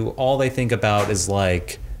who all they think about is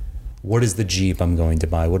like, what is the Jeep I'm going to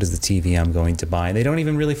buy? What is the TV I'm going to buy? And they don't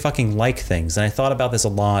even really fucking like things. And I thought about this a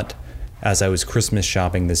lot as I was Christmas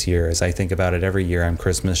shopping this year. As I think about it every year, I'm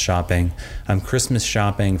Christmas shopping. I'm Christmas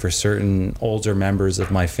shopping for certain older members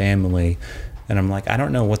of my family. And I'm like, I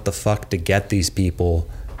don't know what the fuck to get these people,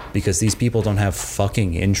 because these people don't have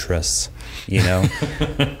fucking interests, you know?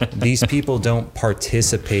 These people don't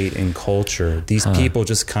participate in culture. These people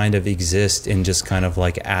just kind of exist in just kind of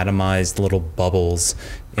like atomized little bubbles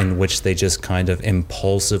in which they just kind of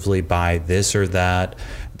impulsively buy this or that.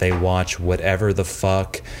 They watch whatever the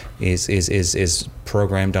fuck is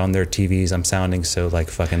programmed on their TVs. I'm sounding so like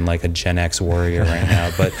fucking like a Gen X warrior right now.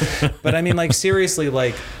 But I mean, like, seriously,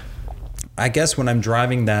 like, I guess when I'm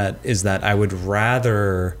driving that is that I would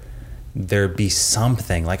rather there'd be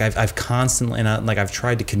something. Like I've constantly, and I've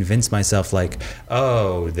tried to convince myself, like,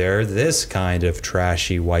 oh, they're this kind of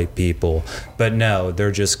trashy white people, but no,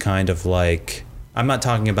 they're just kind of like, I'm not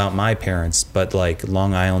talking about my parents, but like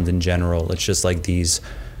Long Island in general. It's just like these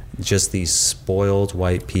spoiled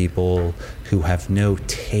white people who have no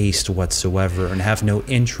taste whatsoever and have no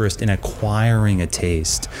interest in acquiring a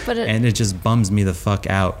taste. And it just bums me the fuck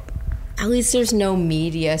out. At least there's no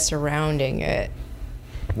media surrounding it.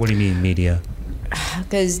 What do you mean, media?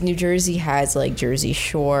 Because New Jersey has like Jersey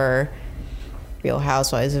Shore, Real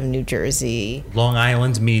Housewives of New Jersey. Long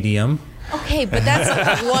Island medium. Okay, but that's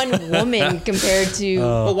like one woman compared to...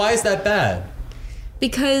 But why is that bad?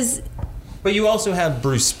 Because... But you also have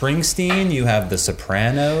Bruce Springsteen. You have The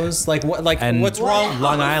Sopranos. Like what? Like what's wrong?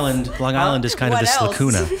 Long Island is kind of this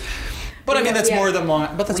lacuna. But I mean, that's more than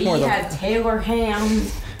Long. But that's more than. We have Taylor Ham.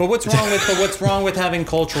 But what's wrong with having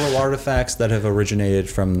cultural artifacts that have originated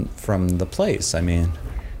from the place? I mean,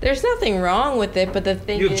 there's nothing wrong with it. But the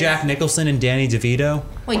thing you have Jack Nicholson and Danny DeVito.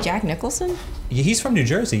 Wait, Jack Nicholson? Yeah, he's from New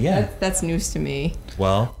Jersey. Yeah, that's news to me.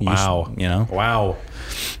 Well, Wow.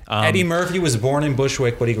 Eddie Murphy was born in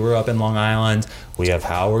Bushwick, but he grew up in Long Island. We have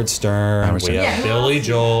Howard Stern. We have Billy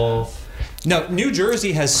Joel. No, New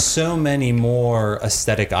Jersey has so many more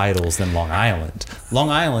aesthetic idols than Long Island. Long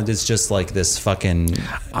Island is just like this fucking...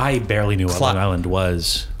 I barely knew what Long Island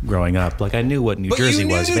was growing up. Like, I knew what New Jersey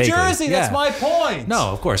was. But you knew New Jersey, that's my point.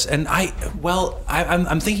 No, of course. And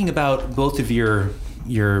I'm thinking about both of your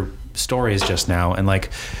stories just now, and like,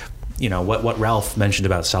 you know, what Ralph mentioned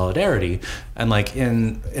about solidarity, and like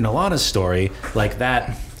in Alana's story, like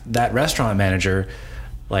that restaurant manager,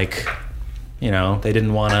 like, you know, they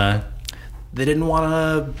didn't want to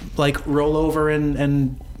like roll over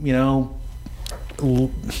and you know,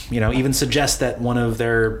 even suggest that one of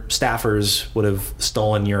their staffers would have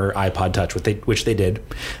stolen your iPod Touch, which they did.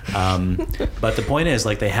 But the point is,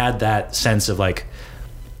 like, they had that sense of like,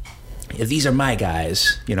 these are my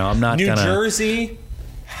guys, you know, I'm not New Jersey,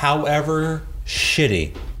 however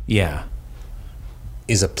shitty,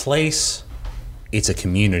 is a place, it's a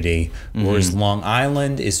community, whereas Long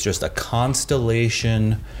Island is just a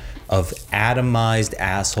constellation of atomized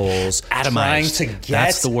assholes trying to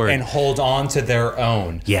get and hold on to their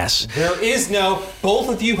own. Yes. There is no, both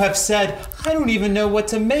of you have said, I don't even know what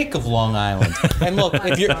to make of Long Island. And look,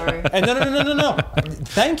 if you're, and no.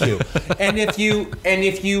 Thank you. And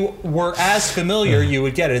if you were as familiar, you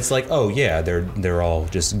would get it. It's like, oh yeah, they're all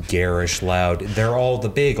just garish, loud. They're all the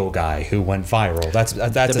bagel guy who went viral. That's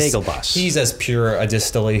the bagel boss. He's as pure a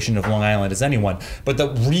distillation of Long Island as anyone. But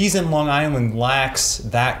the reason Long Island lacks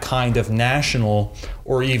that kind of national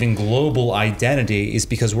or even global identity is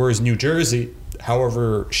because whereas New Jersey,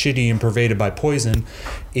 however shitty and pervaded by poison,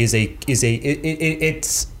 it's a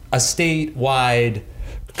statewide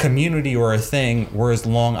community or a thing, whereas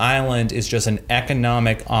Long Island is just an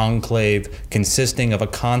economic enclave consisting of a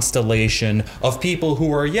constellation of people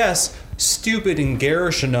who are, yes, stupid and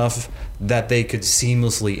garish enough that they could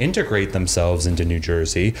seamlessly integrate themselves into New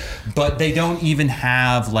Jersey, but they don't even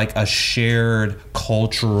have like a shared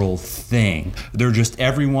cultural thing. They're just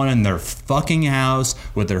everyone in their fucking house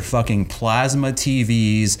with their fucking plasma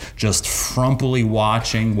TVs, just frumpily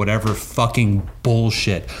watching whatever fucking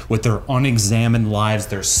bullshit with their unexamined lives.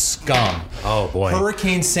 They're scum. Oh boy.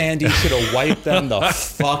 Hurricane Sandy should have wiped them the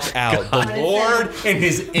fuck out. The Lord in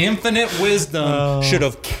his infinite wisdom should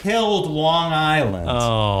have killed Long Island.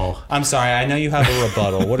 Oh. I'm sorry, I know you have a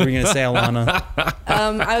rebuttal. What are we going to say, Alana?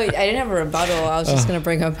 I didn't have a rebuttal. I was just going to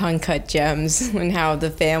bring up Uncut Gems and how the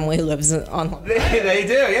family lives on. They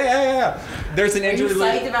do, yeah. There's an interview.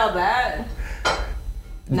 Are you psyched about that?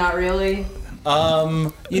 Not really.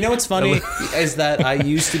 You know what's funny is that I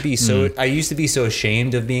used to be so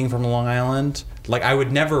ashamed of being from Long Island. Like, I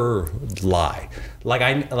would never lie. Like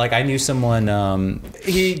I knew someone,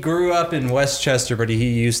 he grew up in Westchester, but he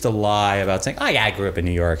used to lie about saying, oh yeah, I grew up in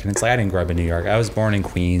New York. And it's like, I didn't grow up in New York. I was born in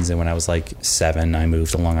Queens, and when I was like 7, I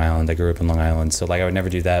moved to Long Island. I grew up in Long Island. So like, I would never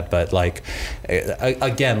do that. But like,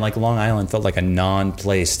 again, like Long Island felt like a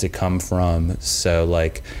non-place to come from. So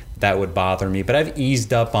like, that would bother me. But I've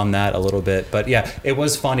eased up on that a little bit. But yeah, it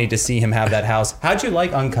was funny to see him have that house. How'd you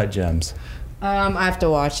like Uncut Gems? I have to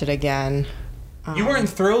watch it again. You weren't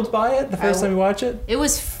thrilled by it the first time you watched it? It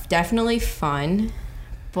was definitely fun,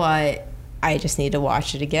 but I just need to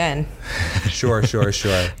watch it again. Sure.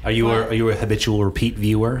 Are you a habitual repeat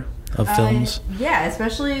viewer of films? Yeah,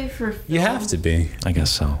 especially for films. You have to be. I guess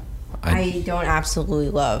so. I don't absolutely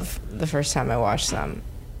love the first time I watched them.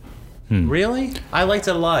 Really? I liked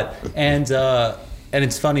it a lot. And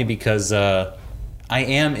it's funny because I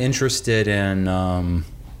am interested in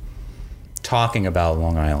talking about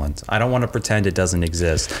Long Island. I don't want to pretend it doesn't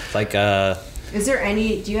exist. Like, Is there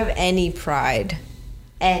any? Do you have any pride?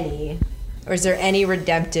 Any? Or is there any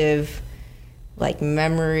redemptive, like,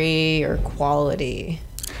 memory or quality?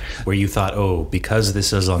 Where you thought, oh, because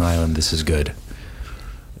this is Long Island, this is good.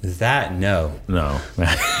 that, no. No.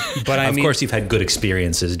 But I of mean, course, you've had good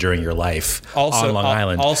experiences during your life on Long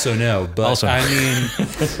Island. Also, no. But Also no.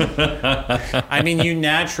 I mean, you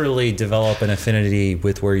naturally develop an affinity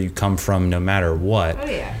with where you come from, no matter what. Oh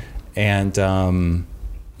yeah. And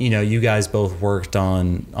you know, you guys both worked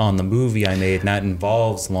on the movie I made, and that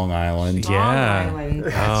involves Long Island. Long Island.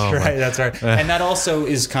 Oh, Right, that's right. And that also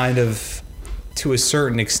is kind of, to a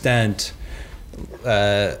certain extent,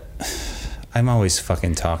 I'm always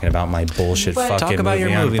fucking talking about my bullshit But- fucking Talk about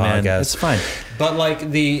movie your on movie, man. podcast. It's fine. But like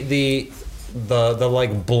the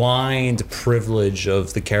like blind privilege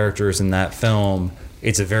of the characters in that film,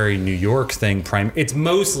 it's a very New York thing. It's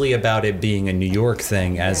mostly about it being a New York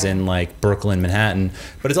thing, as in like Brooklyn, Manhattan,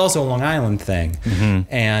 but it's also a Long Island thing.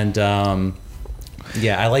 Mm-hmm. And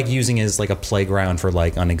yeah, I like using it as like a playground for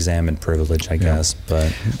like unexamined privilege, I guess.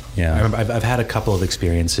 But yeah, I remember I've had a couple of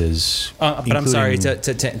experiences. but I'm sorry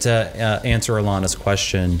including- to answer Alana's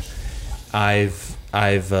question. I've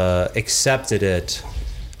accepted it.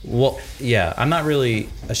 Well, yeah, I'm not really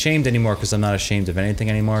ashamed anymore because I'm not ashamed of anything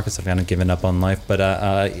anymore because I've kind of given up on life. But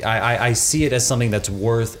I see it as something that's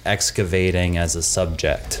worth excavating as a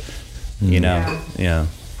subject. You know, yeah.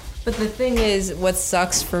 But the thing is, what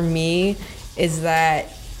sucks for me is that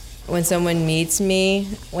when someone meets me,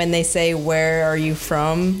 when they say, "Where are you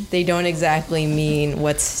from?" they don't exactly mean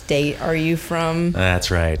what state are you from.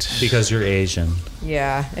 That's right. Because you're Asian.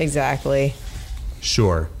 Yeah, exactly.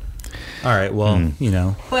 Sure. All right. Well, you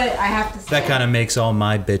know, But I have to say that kind of makes all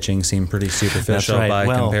my bitching seem pretty superficial right. by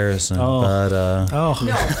Well, comparison. oh. But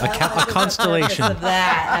a constellation. of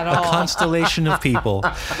that at all. Constellation of people.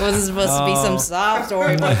 It wasn't supposed to be some sob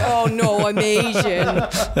story like, "Oh no, I'm Asian."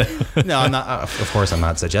 no, I'm not. Of course, I'm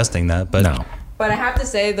not suggesting that. But No. But I have to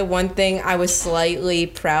say, the one thing I was slightly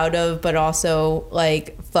proud of, but also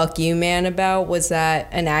like fuck you, man, about was that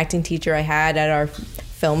an acting teacher I had at our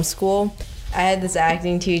film school. I had this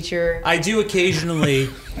acting teacher. I do occasionally.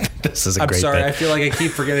 This is a I'm great sorry. bit. I feel like I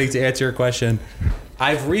keep forgetting to answer your question.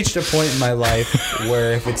 I've reached a point in my life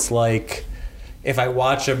where if it's like, if I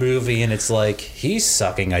watch a movie and it's like he's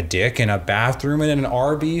sucking a dick in a bathroom in an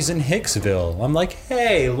Arby's in Hicksville, I'm like,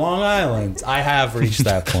 hey, Long Island. I have reached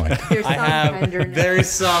that point. There's I some have. tenderness. There's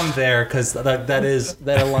some there because that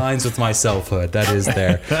aligns with my selfhood. That is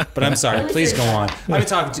there. But I'm sorry. Please go on. I'm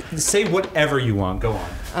talking. Say whatever you want. Go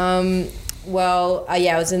on. Well,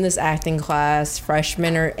 yeah, I was in this acting class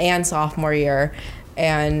freshman and sophomore year,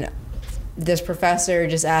 and this professor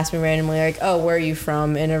just asked me randomly, like, "Oh, where are you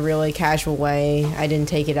from?" in a really casual way. I didn't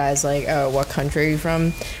take it as like, "Oh, what country are you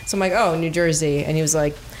from?" So I'm like, "Oh, New Jersey," and he was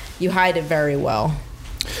like, "You hide it very well."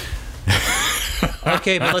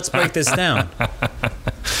 Okay, but let's break this down.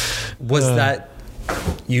 Was that,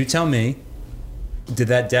 you tell me, did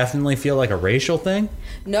that definitely feel like a racial thing?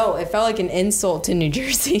 No, it felt like an insult to New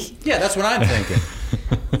Jersey. Yeah, that's what I'm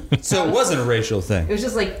thinking. So it wasn't a racial thing. It was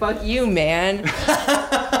just like, "Fuck you, man."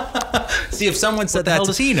 See, if someone said What the that, hell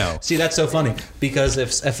does he know? See, that's so funny because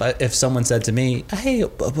if someone said to me, "Hey,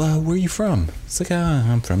 where are you from?" It's like, "Oh,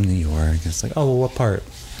 I'm from New York." It's like, "Oh, well, what part?"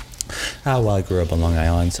 "Oh, well, I grew up on Long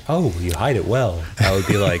Island." "Oh, you hide it well." I would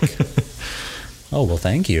be like, "Oh, well,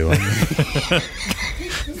 thank you."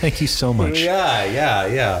 Thank you so much.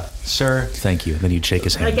 Yeah. Sir, thank you. Then you'd shake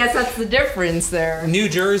his I hand. guess that's the difference there. New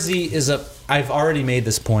Jersey is I've already made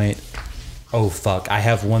this point. Oh, fuck. I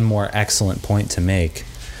have one more excellent point to make.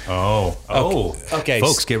 Okay.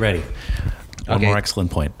 Folks, get ready. One Okay. more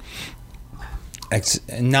excellent point.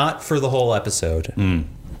 Not for the whole episode.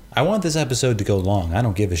 I want this episode to go long. I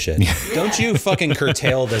don't give a shit. Don't you fucking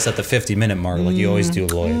curtail this at the 50-minute mark like you always do,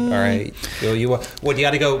 Lloyd. All right. You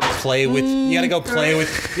gotta go play with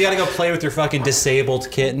your fucking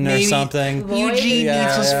disabled kitten or something. Eugene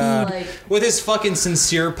needs his food. With his fucking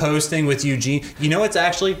sincere posting with Eugene. You know, it's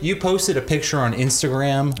actually, you posted a picture on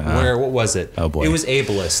Instagram where, what was it? Oh, boy. It was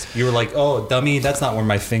ableist. You were like, "Oh, dummy, that's not where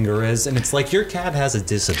my finger is." And it's like, your cat has a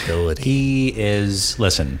disability. He is,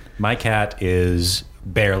 listen, my cat is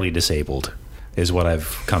barely disabled, is what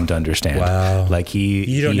I've come to understand. Wow. Like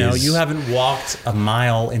You don't he know. is- You haven't walked a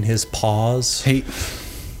mile in his paws. Hey,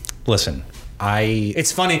 listen,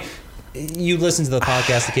 It's funny. You listen to the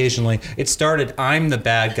podcast occasionally. It started, I'm the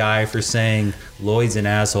bad guy for saying Lloyd's an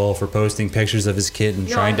asshole for posting pictures of his kitten,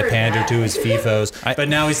 No, trying I to heard pander that. to his FIFOs. But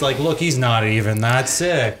now he's like, look, he's not even that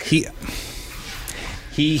sick.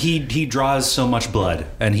 He draws so much blood,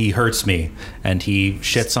 and he hurts me, and he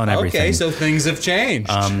shits on everything. Okay, so things have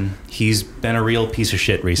changed. He's been a real piece of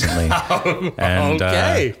shit recently. And,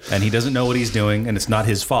 Okay. And he doesn't know what he's doing, and it's not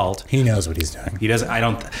his fault. He knows what he's doing. He doesn't. I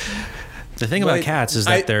don't. The thing about cats is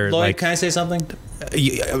that they're Lloyd, like. can I say something?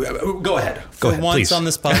 Go ahead. For Go ahead, once please. on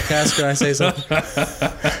this podcast, can I say something?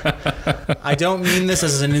 I don't mean this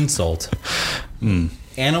as an insult.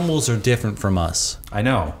 Animals are different from us. I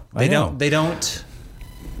know. They don't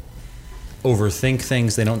overthink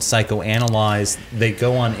things. They don't psychoanalyze. They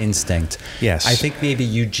go on instinct. Yes. I think maybe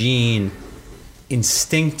Eugene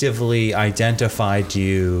instinctively identified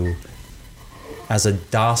you as a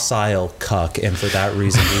docile cuck, and for that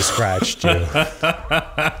reason he scratched you.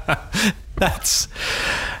 That's.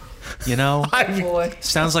 You know, Boy.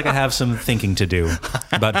 sounds like I have some thinking to do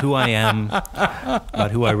about who I am, about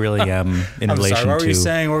who I really am in I'm relation sorry, what were to. you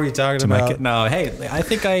saying? What were you talking about? No, hey, I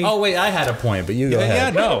think I. Oh, wait, I had a point, but you go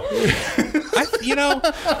ahead. no.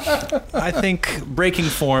 I think breaking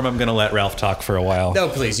form, I'm going to let Ralph talk for a while. No,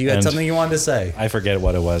 please, you had And something you wanted to say. I forget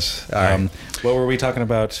what it was. All right. What were we talking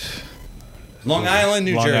about? Long Island,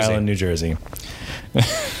 New Long Jersey. Island, New Jersey.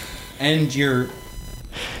 And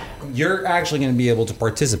you're actually going to be able to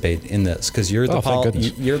participate in this because you're the thank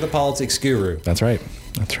goodness. you're the politics guru. That's right.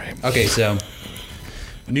 That's right. Okay, so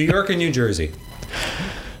New York and New Jersey,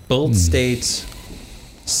 both states,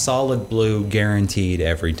 solid blue, guaranteed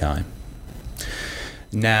every time.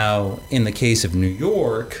 Now, in the case of New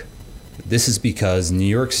York, this is because New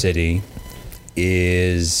York City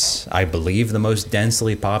is, I believe, the most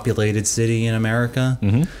densely populated city in America,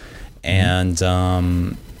 and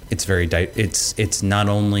it's not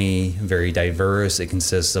only very diverse. It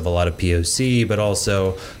consists of a lot of POC, but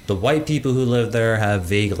also the white people who live there have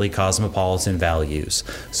vaguely cosmopolitan values.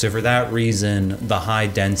 So for that reason, the high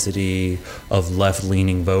density of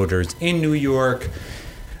left-leaning voters in New York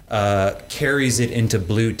carries it into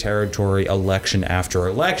blue territory election after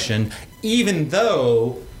election, even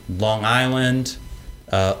though Long Island,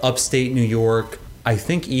 upstate New York, I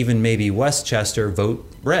think even maybe Westchester vote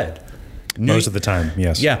red. Most of the time,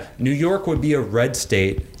 yes. Yeah, New York would be a red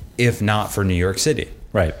state if not for New York City.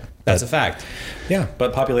 Right. That's a fact. Yeah,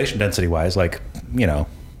 but population density wise, like, you know,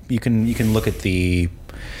 you can look at the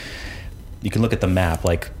map,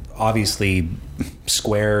 like obviously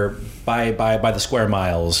square by the square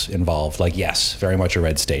miles involved, like yes, very much a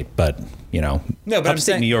red state, but you know, No, but I'm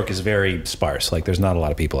upstate saying- New York is very sparse. Like there's not a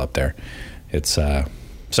lot of people up there. It's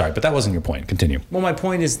sorry, but that wasn't your point. Continue. Well, my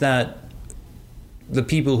point is that the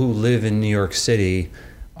people who live in New York City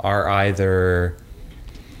are either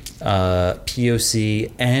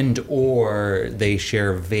POC and or they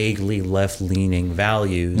share vaguely left-leaning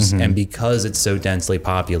values, and because it's so densely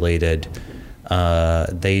populated,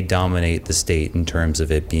 they dominate the state in terms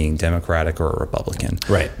of it being Democratic or Republican.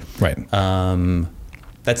 Right.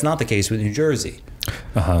 That's not the case with New Jersey.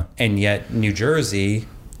 And yet New Jersey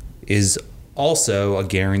is also a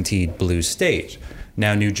guaranteed blue state.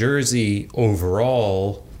 Now, New Jersey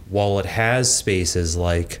overall, while it has spaces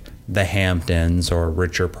like the Hamptons or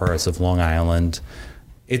richer parts of Long Island,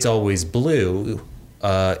 it's always blue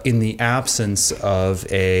in the absence of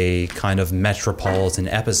a kind of metropolitan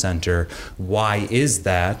epicenter. Why is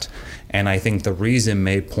that? And I think the reason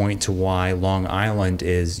may point to why Long Island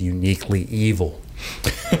is uniquely evil.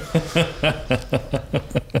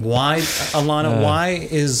 Why, Alana, why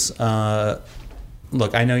is...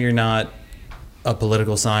 look, I know you're not a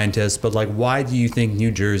political scientist, but like, why do you think New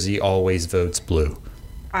Jersey always votes blue?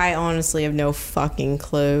 I honestly have no fucking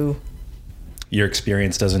clue. Your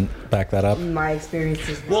experience doesn't back that up. My experience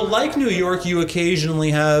is Well, like New York, you occasionally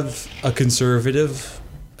have a conservative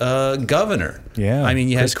governor. Yeah, I mean,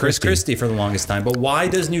 you had Chris Chris Christie for the longest time. But why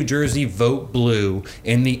does New Jersey vote blue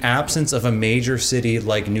in the absence of a major city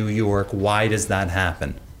like New York? Why does that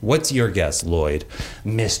happen? What's your guess, Lloyd?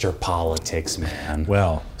 Mr. Politics Man.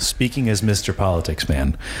 Well, speaking as Mr. Politics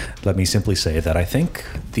Man, let me simply say that I think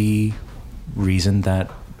the reason that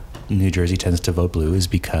New Jersey tends to vote blue is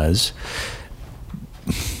because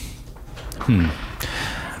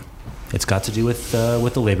it's got to do with the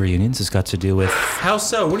labor unions. It's got to do with How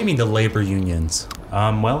so? What do you mean the labor unions?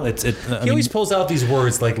 well, I He mean, always pulls out these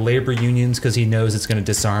words like labor unions because he knows it's going to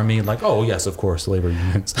disarm me. Like, oh, yes, of course, labor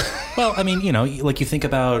unions. well, I mean, you know, like you think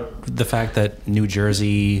about the fact that New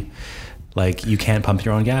Jersey, like you can't pump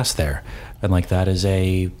your own gas there, and like that is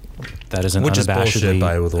an Which is unabashedly.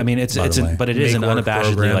 bullshit, I mean, it is an Make-work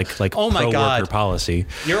unabashedly program. like Oh my pro-worker God. policy.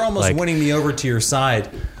 You're almost Like- winning me over to your side.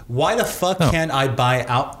 Why the fuck can't I buy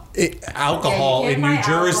alcohol in New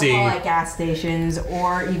Jersey at gas stations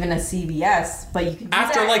or even a CVS, but you can do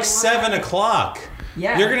after that like online. 7 o'clock?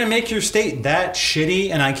 Yeah. You're gonna make your state that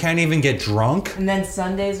shitty, and I can't even get drunk. And then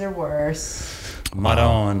Sundays are worse.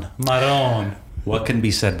 Maron. What can be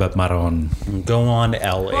said but Maron? Go on,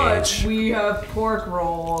 LH. we have pork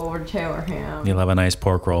roll over Taylor ham. You'll have a nice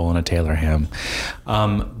pork roll and a Taylor ham.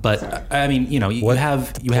 But I mean, you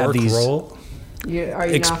have Pork these. roll? Are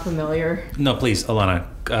you not familiar? No, please, Alana.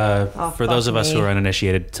 For those of us who are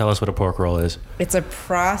uninitiated, tell us what a pork roll is. It's a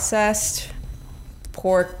processed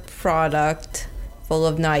pork product full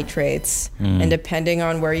of nitrates. And depending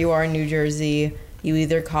on where you are in New Jersey, you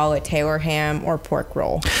either call it Taylor ham or pork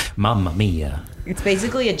roll. Mamma mia. It's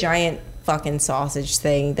basically a giant fucking sausage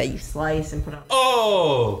thing that you slice and put on.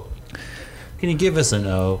 Oh! Can you give us an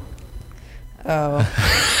O? Oh.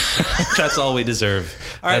 That's all we deserve.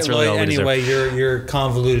 That's really all we deserve. Anyway, your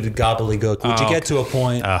convoluted gobbledygook. Would you get to a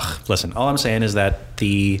point? Listen, all I'm saying is that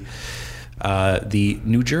the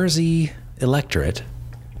New Jersey electorate,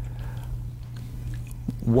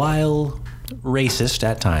 while racist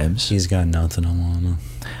at times, He's got nothing on.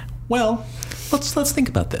 well, let's think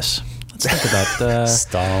about this. Let's think about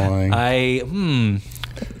Stalling. I don't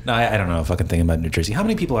know if I can think about New Jersey. How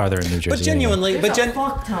many people are there in New Jersey? But genuinely, There's a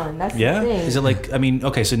fuck ton. That's yeah. the thing. Is it like? I mean,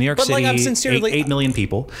 okay. So New York But, City, like, I'm sincerely- 8 million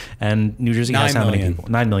people, and New Jersey has 9 how many million.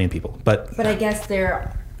 people? 9 million people. But But I guess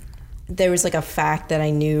there was like a fact that I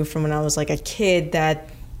knew from when I was like a kid that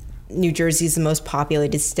New Jersey is the most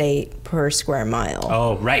populated state per square mile.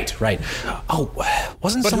 oh, right. Oh,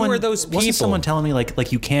 wasn't But who someone are those Wasn't people? someone telling me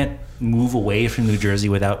like you can't move away from New Jersey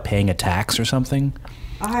without paying a tax or something?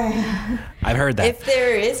 I've heard that. If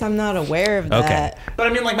there is, I'm not aware of that. But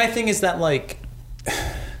I mean, like, my thing is that, like,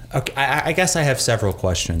 okay, I guess I have several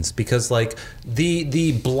questions because, like,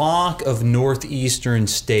 the block of northeastern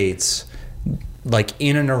states, like,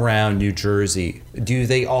 in and around New Jersey, do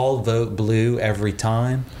they all vote blue every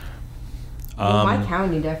time? Well, my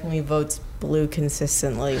county definitely votes blue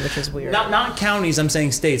consistently, which is weird. Not counties, I'm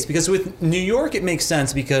saying states. Because with New York, it makes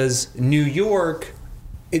sense because New York,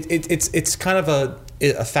 it's kind of a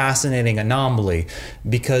fascinating anomaly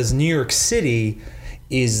because New York City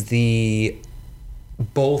is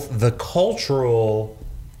both the cultural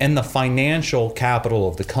and the financial capital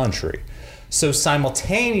of the country. So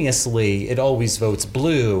simultaneously, it always votes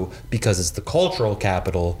blue because it's the cultural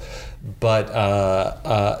capital. But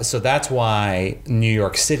so that's why New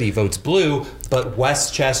York City votes blue. But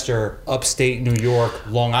Westchester, upstate New York,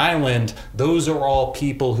 Long Island, those are all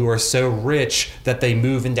people who are so rich that they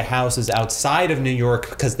move into houses outside of New York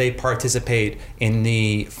because they participate in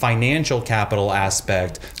the financial capital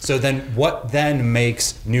aspect. So then what then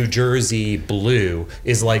makes New Jersey blue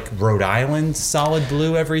is like Rhode Island solid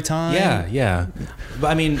blue every time? Yeah. But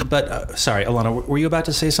I mean, sorry, Alana, were you about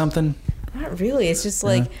to say something? Not really. It's just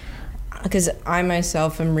like, because I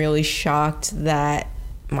myself am really shocked that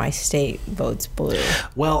my state votes blue.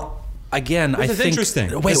 Well, again, I This is think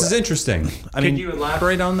interesting. This is interesting. I mean, Could you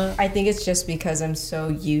elaborate on that? I think it's just because I'm so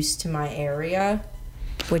used to my area,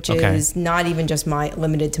 which Okay. is not even just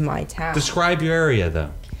limited to my town. Describe your area,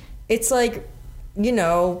 though. It's like,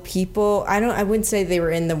 people, I wouldn't say they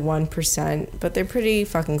were in the 1%, but they're pretty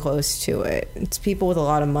fucking close to it. It's people with a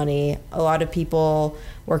lot of money. A lot of people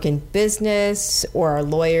work in business or are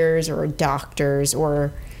lawyers or doctors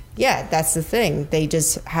or, yeah, that's the thing. They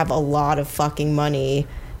just have a lot of fucking money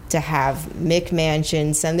to have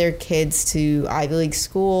McMansions, send their kids to Ivy League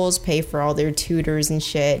schools, pay for all their tutors and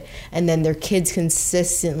shit, and then their kids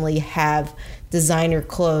consistently have designer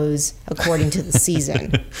clothes according to the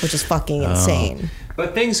season, which is fucking insane.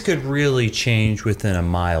 But things could really change within a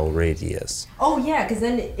mile radius. Oh, yeah, because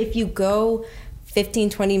then if you go 15,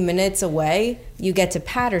 20 minutes away, you get to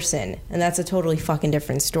Patterson, and that's a totally fucking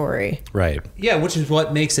different story. right. Yeah, which is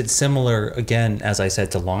what makes it similar, again, as I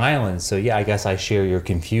said, to Long Island. So, yeah, I guess I share your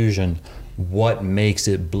confusion. What makes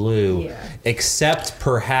it blue? Yeah. Except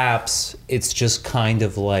perhaps it's just kind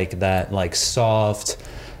of like that, like soft,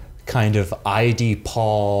 kind of ID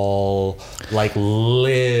Paul, like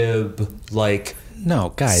lib, like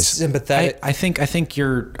No, guys, sympathetic. I think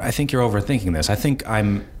you're overthinking this. I think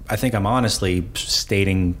I'm honestly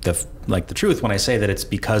stating the truth when I say that it's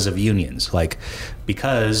because of unions. Like,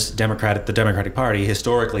 because the Democratic Party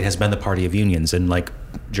historically has been the party of unions, and like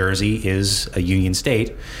Jersey is a union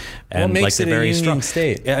state. And What makes like, they're it a very union strong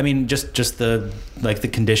state? I mean, just the the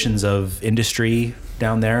conditions of industry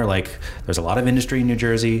down there. Like, there's a lot of industry in New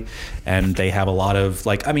Jersey, and they have a lot of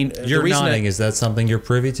You're nodding. Is that something you're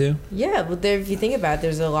privy to? Yeah, but if you think about it,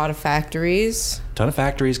 there's a lot of factories. ton of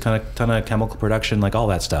factories, ton of chemical production, like all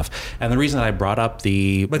that stuff. And the reason that I brought up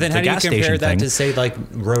the But then the how do you gas compare station that thing, to, say, like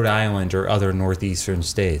Rhode Island or other northeastern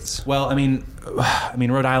states? well, I mean,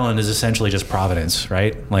 Rhode Island is essentially just Providence,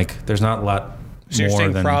 right? Like, there's not a lot. So you're more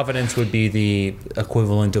saying than Providence would be the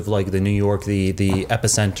equivalent of like the New York, the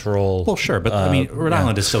epicentral. Well, sure, but I mean, Rhode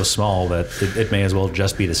Island is so small that it may as well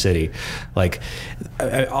just be the city. Like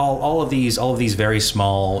all of these very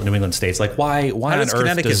small New England states. Like why on does earth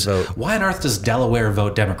Connecticut does vote? Why on earth does Delaware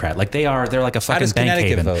vote Democrat? Like they're like a fucking does bank Connecticut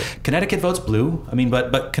haven. vote? Connecticut votes blue. I mean,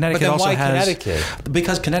 but Connecticut then also why has Connecticut?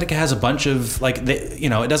 Because Connecticut has a bunch of like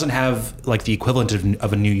it doesn't have like the equivalent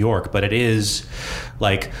of a New York, but it is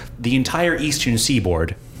like the entire Eastern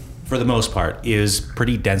Seaboard, for the most part, is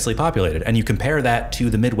pretty densely populated. And you compare that to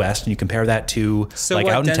the Midwest, and you compare that to like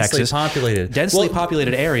what out in densely Texas. populated? Densely Well-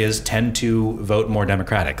 populated areas tend to vote more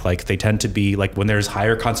Democratic. Like they tend to be like when there's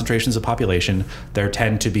higher concentrations of population, there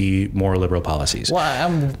tend to be more liberal policies.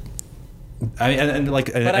 Well,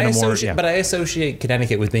 but I associate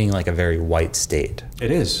Connecticut with being like a very white state.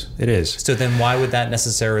 It is. It is. So then, why would that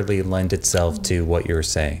necessarily lend itself to what you're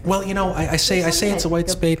saying? Well, I say it's a white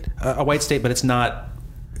state, but it's not.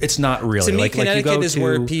 It's not really. To me, like you Connecticut go is to,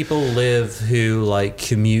 where people live who like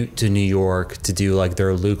commute to New York to do like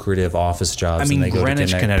their lucrative office jobs. I mean, and they go Greenwich,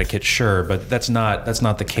 to Connecticut, sure, but that's not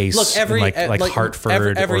the case. Look, in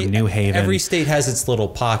Hartford or New Haven. Every state has its little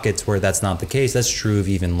pockets where that's not the case. That's true of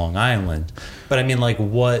even Long Island. But I mean, like,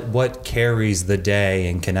 what carries the day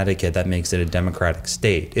in Connecticut that makes it a democratic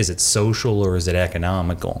state? Is it social or is it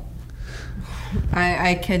economical?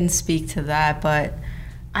 I couldn't speak to that, but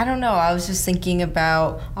I don't know. I was just thinking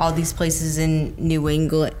about all these places in New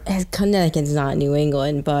England. Connecticut's not New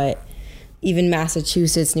England, but even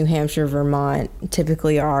Massachusetts, New Hampshire, Vermont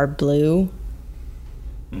typically are blue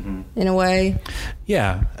in a way.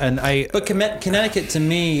 Yeah, But Connecticut to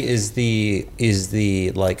me is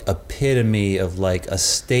the like epitome of like a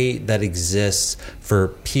state that exists for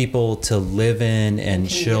people to live in and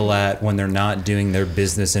chill at when they're not doing their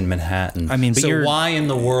business in Manhattan. I mean, but so why in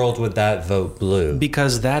the world would that vote blue?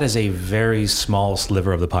 because that is a very small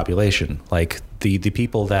sliver of the population. Like the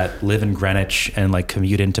people that live in Greenwich and like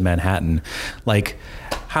commute into Manhattan, like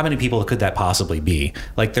how many people could that possibly be?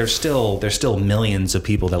 Like there's still millions of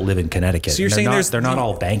people that live in Connecticut. So you're saying they're not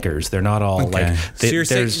all bankers. They're not all like. So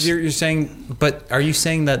you're saying, but are you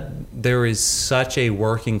saying that there is such a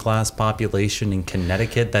working class population in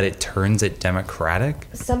Connecticut that it turns it democratic?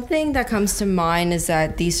 Something that comes to mind is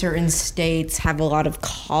that these certain states have a lot of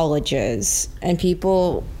colleges, and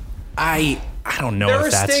people. I don't know There if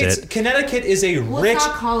are that's states. it. Connecticut is a Well, rich. it's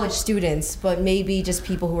not college students, but maybe just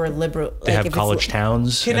people who are liberal. They have college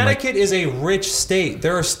towns. and, like, Connecticut is a rich state.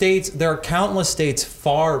 There are countless states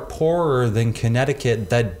far poorer than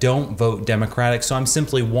Connecticut that don't vote Democratic. So I'm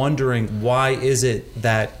simply wondering, why is it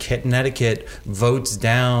that Connecticut votes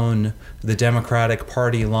down the Democratic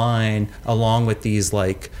Party line along with these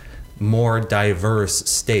like more diverse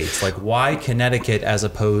states? Like, why Connecticut as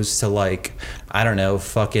opposed to like, I don't know,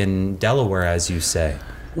 fucking Delaware, as you say?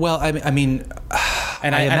 Well, I mean,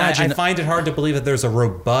 And I find it hard to believe that there's a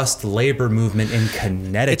robust labor movement in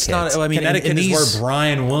Connecticut. It's not- I mean, Connecticut in is these- where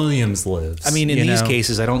Brian Williams lives. I mean, in you these know?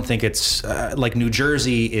 cases, I don't think it's like New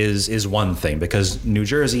Jersey is one thing, because New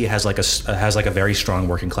Jersey has like a very strong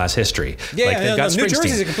working class history. Yeah, like, yeah, they've got New Springsteen.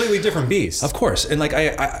 Jersey's a completely different beast. Of course, and like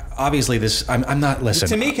I obviously this I'm not listen.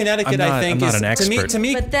 To me, Connecticut, I think, I'm not is an expert. to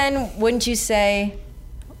me. But then, wouldn't you say,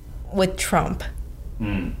 with Trump,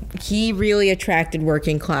 he really attracted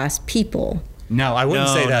working class people? No, I wouldn't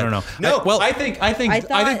No, say that. no. No, Well, I think I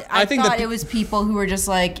thought the it was people who were just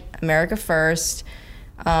like America first.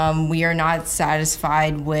 We are not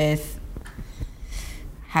satisfied with.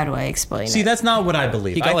 How do I explain See, it? that's not what I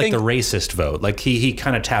believe. He got I like think, the racist vote. Like he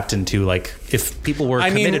kind of tapped into like if people were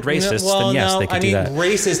committed racists, then yes, they could do that.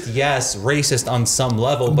 Racist, yes, racist on some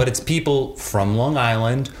level, but it's people from Long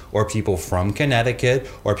Island or people from Connecticut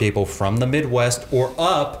or people from the Midwest or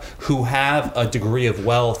up who have a degree of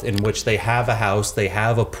wealth in which they have a house, they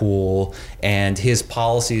have a pool, and his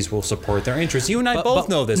policies will support their interests. You and I both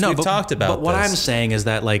know this. We've talked about But what this. I'm saying is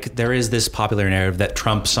that like there is this popular narrative that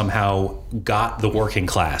Trump somehow got the working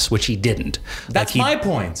class, which he didn't. That's my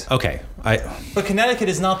point. Okay. But Connecticut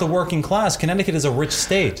is not the working class. Connecticut is a rich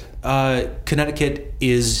state. Connecticut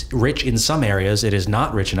is rich in some areas. It is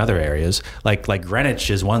not rich in other areas. Like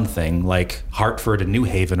Greenwich is one thing. Like Hartford and New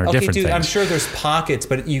Haven are different dude, things. I'm sure there's pockets,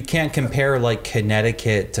 but you can't compare like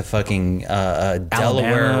Connecticut to fucking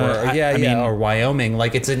Delaware or Wyoming.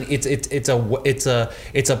 Like it's a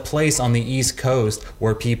place on the East Coast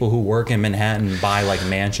where people who work in Manhattan buy like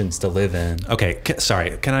mansions to live in. Okay,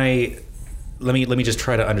 sorry. Can I? Let me just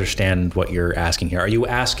try to understand what you're asking here. Are you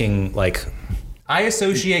asking like? I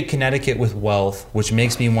associate Connecticut with wealth, which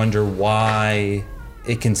makes me wonder why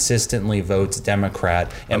it consistently votes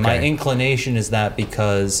Democrat, and my inclination is that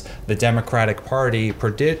because the Democratic Party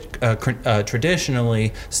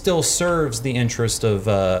traditionally still serves the interest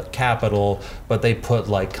of capital, but they put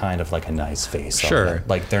like kind of like a nice face on it.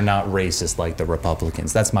 Like they're not racist like the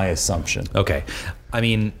Republicans. That's my assumption. Okay, I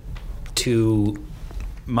mean, to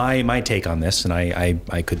my take on this, and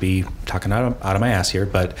I could be talking out of my ass here,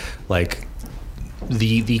 but like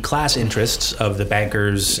the class interests of the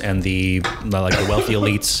bankers and the wealthy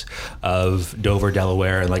elites of Dover,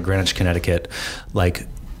 Delaware, and like Greenwich, Connecticut, like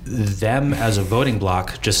them as a voting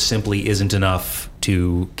bloc just simply isn't enough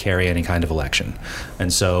to carry any kind of election.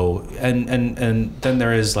 And so and then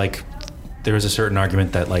there is a certain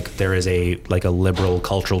argument that like there is a liberal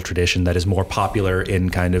cultural tradition that is more popular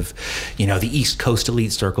in kind of, you know, the East Coast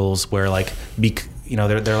elite circles where like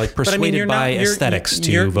they're like persuaded by aesthetics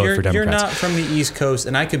to vote for Democrats. You're not from the East Coast,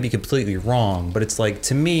 and I could be completely wrong, but it's like,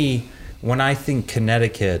 to me, when I think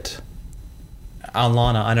Connecticut,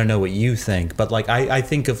 Alana, I don't know what you think, but like I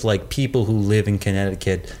think of like people who live in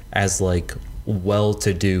Connecticut as like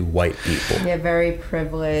well-to-do white people. Yeah, very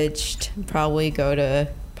privileged. Probably go to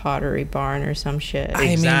Pottery Barn or some shit.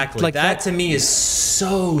 Exactly. Like that to me is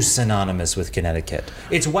so synonymous with Connecticut.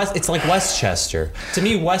 It's like Westchester. To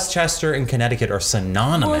me, Westchester and Connecticut are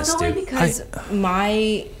synonymous. Well, it's only because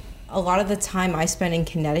a lot of the time I spent in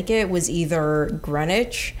Connecticut was either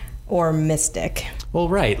Greenwich or Mystic. Well,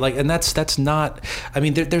 right. Like, and that's not. I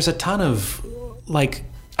mean, there's a ton of like.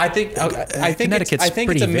 I think Connecticut's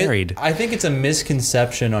pretty varied. I think it's a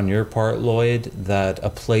misconception on your part, Lloyd, that a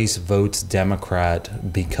place votes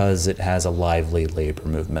Democrat because it has a lively labor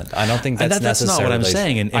movement. I don't think that's necessarily. Not what I'm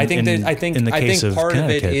saying. I think part of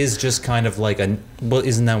it is just kind of like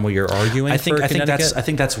isn't that what you're arguing? I think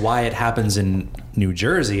that's why it happens in New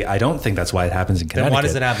Jersey. I don't think that's why it happens in Connecticut. Then why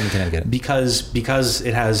does it happen in Connecticut? Because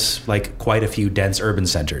it has like quite a few dense urban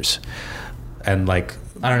centers, and like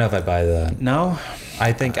I don't know if I buy that. No.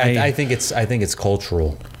 I think it's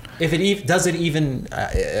cultural. If it does it even,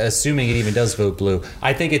 assuming it even does vote blue,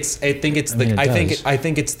 I think it's the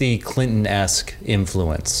Clinton-esque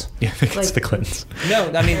influence. Yeah, I think it's the Clintons.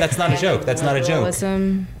 No, I mean that's not a joke. That's not a joke.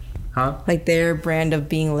 Huh? Like their brand of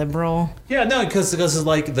being liberal? Yeah, no, because it's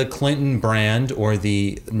like the Clinton brand or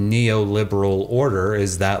the neoliberal order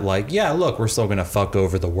is that like, yeah, look, we're still gonna fuck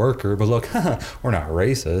over the worker, but look, we're not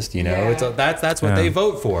racist, you know. Yeah. That's what they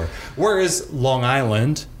vote for. Whereas Long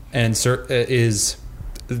Island they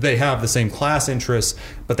have the same class interests,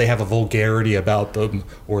 but they have a vulgarity about them,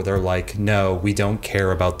 or they're like, no, we don't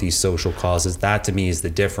care about these social causes. That to me is the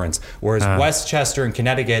difference. Whereas Westchester and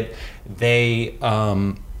Connecticut, they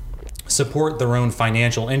support their own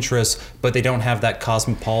financial interests, but they don't have that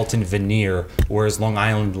cosmopolitan veneer, whereas Long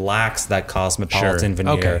Island lacks that cosmopolitan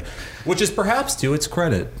veneer, which is perhaps to its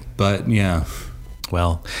credit. But yeah,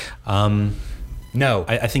 well, no,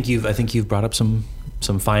 I think you've brought up some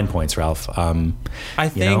fine points, Ralph. I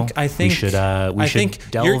think we should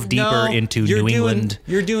delve deeper into New England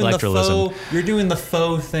electoralism. You're doing the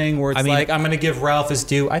faux thing where it's like, I'm going to give Ralph his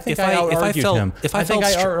due. I think I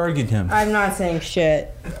out-argued him. I'm not saying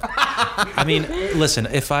shit. I mean, listen,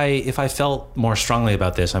 if I felt more strongly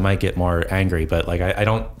about this, I might get more angry. But like, I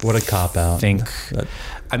don't. What a cop out.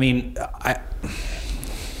 I mean, I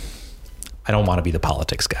don't want to be the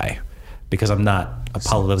politics guy, because I'm not a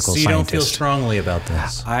political scientist. So you don't feel strongly about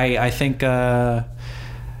this? I think, do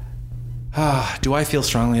I feel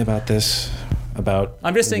strongly about this?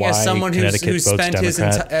 I'm just saying, as someone who's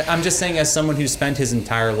spent his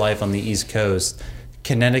entire life on the East Coast,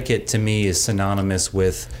 Connecticut to me is synonymous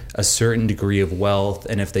with a certain degree of wealth,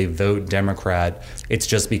 and if they vote Democrat, it's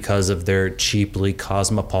just because of their cheaply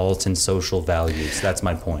cosmopolitan social values. That's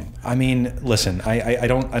my point. I mean, listen, I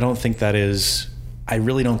don't think that is. I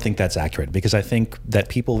really don't think that's accurate, because I think that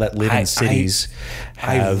people that live in cities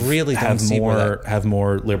have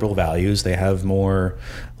more liberal values. They have more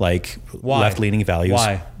like left-leaning values.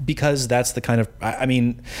 Why? Because that's the kind of. I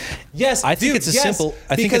mean, yes. I think it's as simple.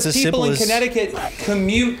 I think it's as simple as people in Connecticut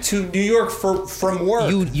commute to New York from work.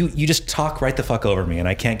 You just talk right the fuck over me, and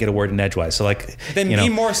I can't get a word in edgewise. So like, then be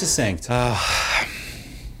more succinct. I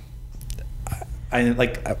don't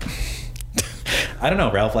know,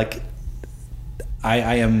 Ralph. Like.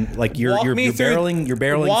 I am like you're barreling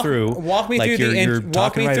through. Walk me like through you're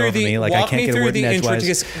talking right over me. Like I can't get a word in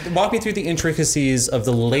edgewise. Walk me through the intricacies of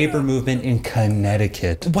the labor movement in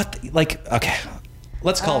Connecticut. What? Like, okay,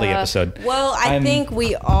 let's call the episode. Well, I think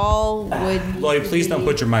we all would. Lloyd, please don't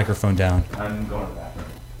put your microphone down. I'm going to that.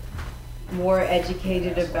 More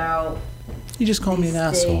educated about. You just called me an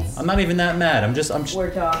asshole. I'm not even that mad. I'm just.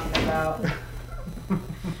 We're talking about.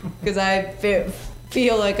 Because I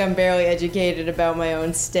feel like I'm barely educated about my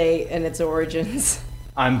own state and its origins.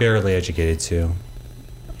 I'm barely educated too.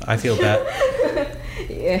 I feel bad.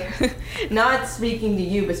 Yeah. Not speaking to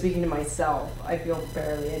you, but speaking to myself. I feel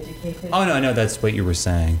barely educated. Oh no, that's what you were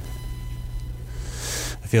saying.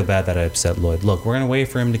 I feel bad that I upset Lloyd. Look, we're gonna wait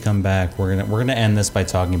for him to come back. We're gonna end this by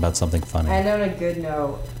talking about something funny. And on a good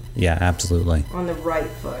note. Yeah, absolutely. On the right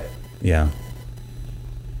foot. Yeah.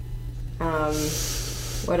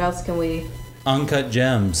 What else can we... Uncut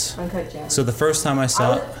Gems. Uncut Gems. So the first time I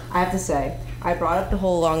saw... I have to say, I brought up the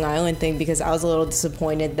whole Long Island thing because I was a little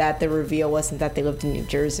disappointed that the reveal wasn't that they lived in New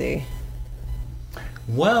Jersey.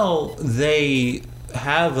 Well, they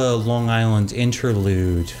have a Long Island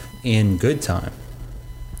interlude in Good Time.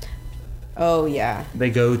 Oh, yeah.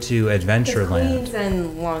 They go to Adventureland. Queens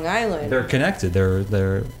and Long Island. They're connected.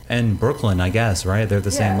 They're in Brooklyn, I guess, right? They're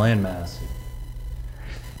the same landmass.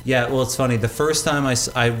 Yeah, well, it's funny. The first time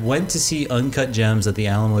I went to see Uncut Gems at the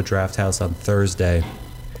Alamo Draft House on Thursday,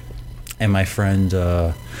 and my friend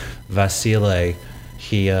Vasile,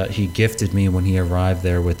 he gifted me when he arrived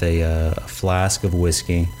there with a flask of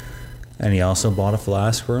whiskey, and he also bought a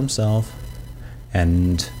flask for himself.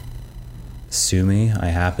 And sue me, I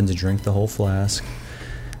happened to drink the whole flask.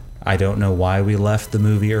 I don't know why we left the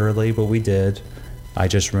movie early, but we did. I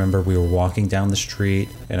just remember we were walking down the street,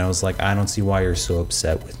 and I was like, I don't see why you're so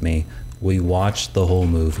upset with me. We watched the whole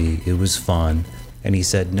movie. It was fun. And he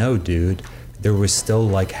said, no, dude, there was still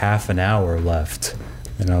like half an hour left.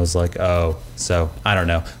 And I was like, oh, so I don't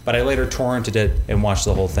know. But I later torrented it and watched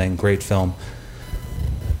the whole thing. Great film.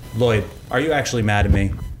 Lloyd, are you actually mad at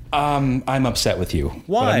me? I'm upset with you.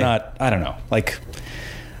 Why? But I'm not. I don't know.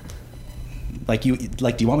 Do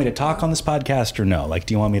you want me to talk on this podcast or no?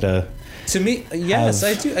 Do you want me to? To me, yes,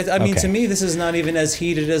 I do. I mean, okay. To me, this is not even as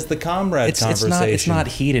heated as the comrade conversation. It's not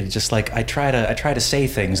heated. Just I try to say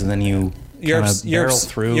things, and then you barrel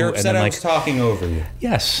through. You're upset and then, I was talking over you.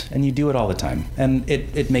 Yes, and you do it all the time, and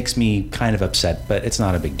it makes me kind of upset. But it's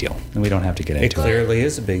not a big deal, and we don't have to get into it. It clearly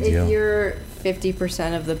is a big deal. If you're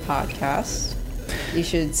 50% of the podcast, you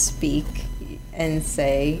should speak and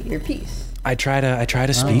say your piece. I try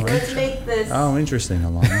to speak. Let's make this. Oh, interesting,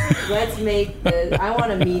 Alana. Let's make this. I want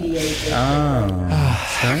to mediate this.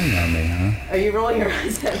 Staring at me, huh? Are you rolling your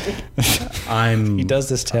eyes at me? He does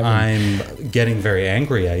this to him. I'm getting very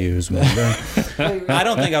angry at you as well. I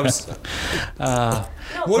don't think I was.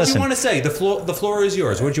 What do you want to say? The floor is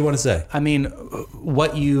yours. What do you want to say? I mean,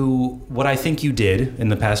 what I think you did in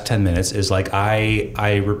the past 10 minutes is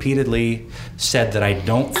I repeatedly said that I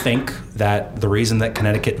don't think that the reason that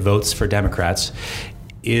Connecticut votes for Democrats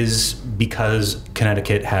is because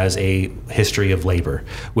Connecticut has a history of labor,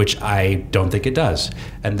 which I don't think it does.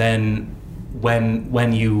 And then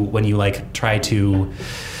when you try to,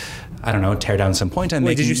 I don't know, tear down some point I'm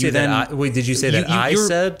making. Did you say that? Did you say that I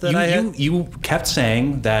said that I had? You kept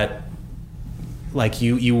saying that,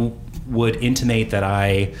 you would intimate that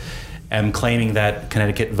I am claiming that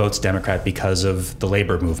Connecticut votes Democrat because of the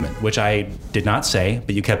labor movement, which I did not say,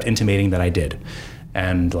 but you kept intimating that I did,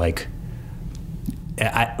 and it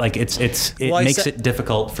makes it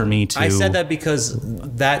difficult for me to. I said that because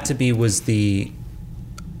that to me was the.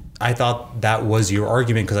 I thought that was your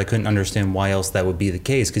argument because I couldn't understand why else that would be the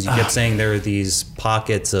case, because you kept saying there are these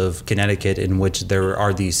pockets of Connecticut in which there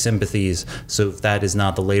are these sympathies. So if that is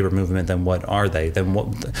not the labor movement, then what are they? Then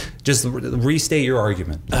what? Just restate your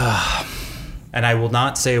argument. And I will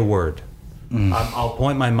not say a word. I'll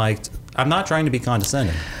point my mic. I'm not trying to be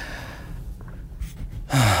condescending.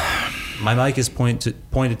 My mic is pointed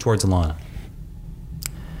towards Alana.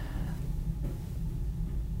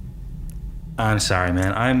 I'm sorry,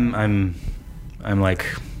 man. I'm like,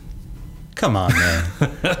 come on, man.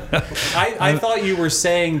 I thought you were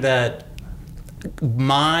saying that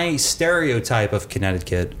my stereotype of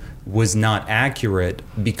Connecticut was not accurate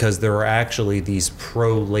because there are actually these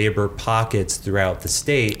pro-labor pockets throughout the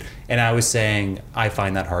state, and I was saying I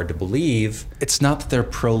find that hard to believe. It's not that they're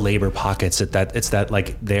pro-labor pockets. It's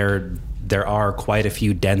that there are quite a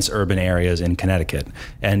few dense urban areas in Connecticut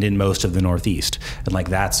and in most of the Northeast. And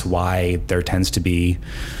that's why there tends to be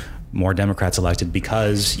more Democrats elected,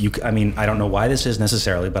 because I don't know why this is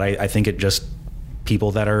necessarily, but I think it just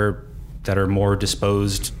people that are more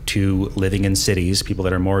disposed to living in cities, people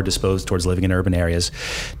that are more disposed towards living in urban areas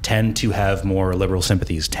tend to have more liberal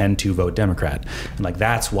sympathies, tend to vote Democrat. And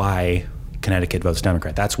that's why Connecticut votes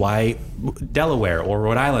Democrat. That's why Delaware or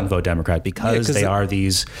Rhode Island vote Democrat, because they are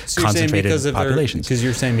these concentrated populations. Because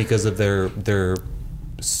you're saying because of their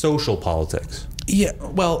social politics. Yeah,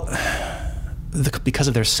 well, because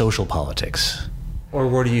of their social politics. Or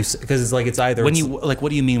what do you? Because it's like it's either when you like, what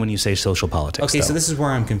do you mean when you say social politics? Okay, though? so this is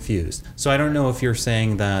where I'm confused. So I don't know if you're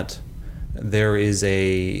saying that there is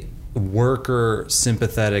a worker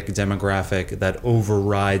sympathetic demographic that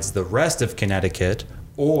overrides the rest of Connecticut,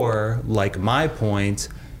 or like my point,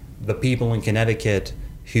 the people in Connecticut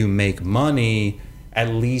who make money at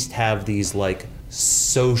least have these like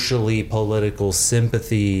socially political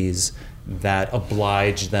sympathies that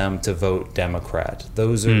oblige them to vote Democrat.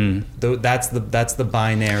 Those are that's the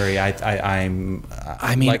binary. I'm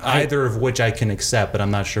like either of which I can accept, but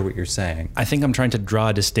I'm not sure what you're saying. I think I'm trying to draw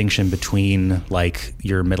a distinction between like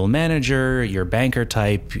your middle manager, your banker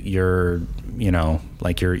type, your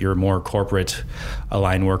like your more corporate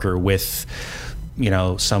aligned worker with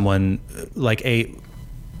someone like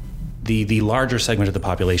the larger segment of the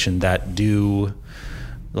population that do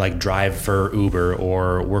like drive for Uber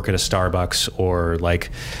or work at a Starbucks, or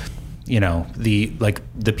like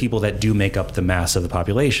the people that do make up the mass of the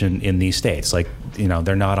population in these states. Like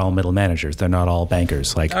they're not all middle managers, they're not all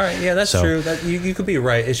bankers. Like, all right, yeah, that's true. That you could be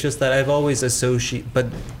right. It's just that I've always but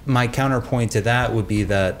my counterpoint to that would be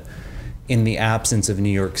that in the absence of New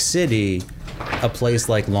York City, a place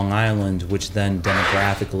like Long Island, which then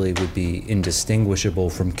demographically would be indistinguishable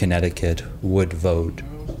from Connecticut, would vote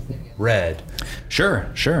red. Sure,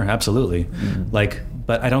 absolutely.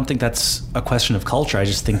 But I don't think that's a question of culture. I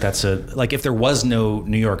just think that's if there was no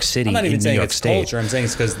New York City, I'm not even in saying New York it's State, culture. I'm saying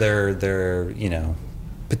it's because they're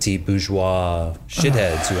petit bourgeois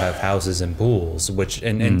shitheads who have houses and pools. Which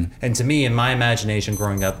and to me, in my imagination,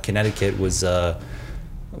 growing up, Connecticut was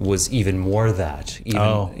even more that.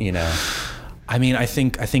 I mean, I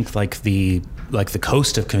think like the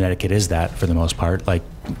coast of Connecticut is that for the most part.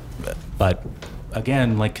 But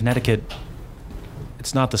again, like Connecticut,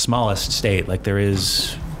 it's not the smallest state. Like there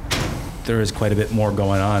is quite a bit more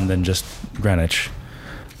going on than just Greenwich.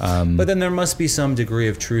 But then there must be some degree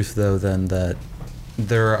of truth, though, then that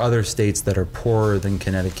there are other states that are poorer than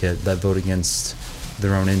Connecticut that vote against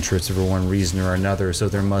their own interests for one reason or another. So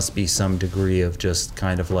there must be some degree of just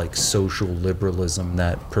kind of like social liberalism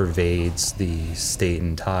that pervades the state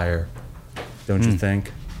entire. Don't you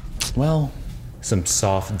think? Well, some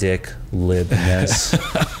soft dick libness.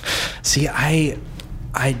 See, I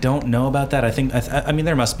don't know about that. I think I mean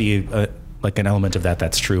there must be an element of that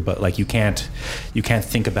that's true, but like you can't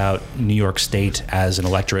think about New York State as an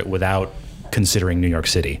electorate without considering New York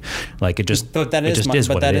City. Like it just but that it is just my, is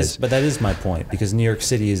but what that it is but that is my point, because New York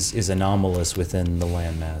City is anomalous within the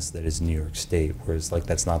landmass that is New York State, whereas like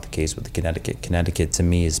that's not the case with the Connecticut. Connecticut to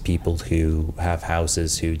me is people who have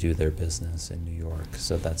houses who do their business in New York.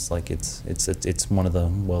 So that's like it's one of the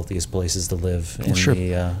wealthiest places to live in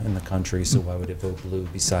the country. So why would it vote blue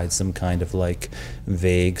besides some kind of like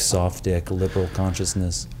vague soft dick liberal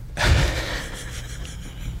consciousness?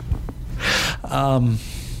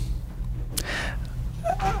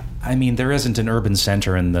 I mean, there isn't an urban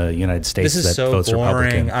center in the United States that votes boring.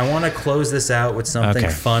 Republican. I want to close this out with something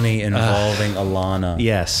funny involving Alana.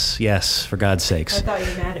 Yes, for God's sakes. I thought you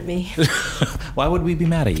were mad at me. Why would we be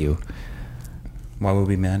mad at you? Why would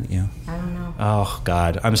we be mad at you? I don't know. Oh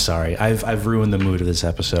God, I'm sorry. I've ruined the mood of this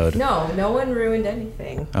episode. No one ruined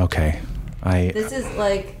anything. Okay, This is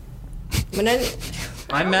like whenever you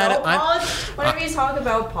talk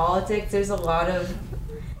about politics, there's a lot of.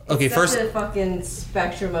 Okay, Such a fucking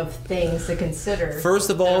spectrum of things to consider. First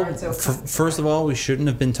of all, we shouldn't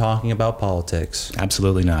have been talking about politics.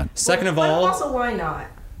 Absolutely not. Second of all, also why not?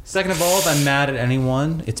 Second of all, if I'm mad at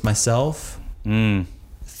anyone, it's myself.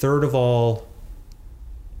 Third of all,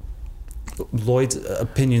 Lloyd's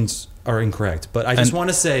opinions are incorrect, but I just want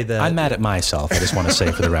to say that I'm mad at myself. I just want to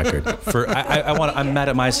say for the record, I'm mad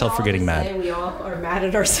at myself for getting mad. We all are mad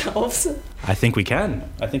at ourselves. I think we can.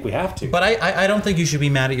 I think we have to. But I don't think you should be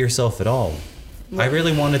mad at yourself at all. I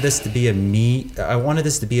really wanted this to be I wanted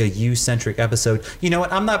this to be a you-centric episode. You know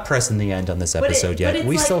what? I'm not pressing the end on this episode yet.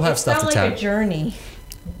 We still have stuff to tell. Like a journey.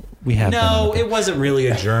 We have it wasn't really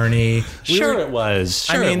a journey. It was.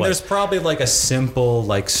 There's probably like a simple,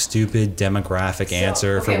 like stupid demographic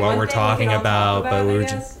answer for what we're talking about, but we were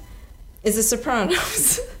just is The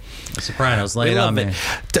Sopranos. The Sopranos, lay it on me.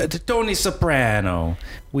 Tony Soprano,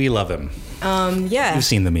 we love him. Yeah, you've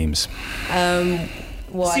seen the memes.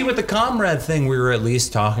 With the comrade thing, we were at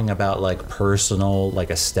least talking about like personal, like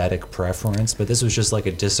aesthetic preference, but this was just like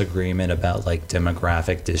a disagreement about like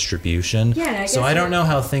demographic distribution. Yeah, I don't know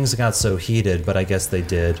how things got so heated, but I guess they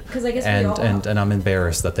did. Because I guess and I'm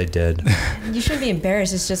embarrassed that they did. You shouldn't be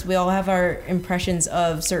embarrassed. It's just we all have our impressions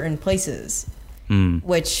of certain places,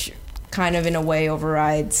 which kind of in a way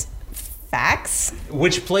overrides facts.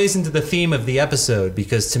 Which plays into the theme of the episode,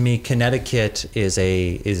 because to me, Connecticut is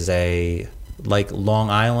a Like Long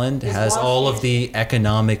Island has all of the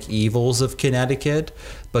economic evils of Connecticut,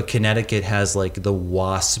 but Connecticut has like the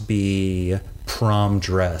waspy prom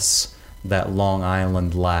dress that Long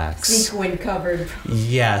Island lacks. Sequin covered.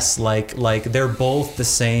 Yes, like they're both the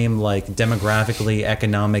same like demographically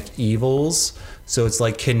economic evils. So it's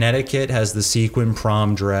like Connecticut has the sequin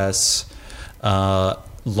prom dress.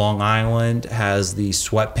 Long Island has the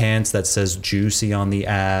sweatpants that says juicy on the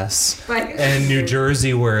ass. And New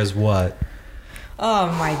Jersey wears what?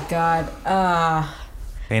 Oh my God.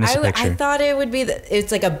 Paint us a picture. I thought it would be,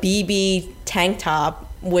 it's like a BB tank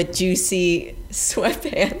top with juicy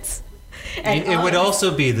sweatpants. And It would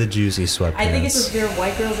also be the juicy sweatpants. I think it's just there are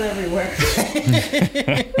white girls everywhere.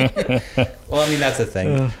 Well, I mean, that's the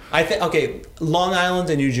thing. I think, okay, Long Island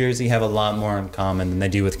and New Jersey have a lot more in common than they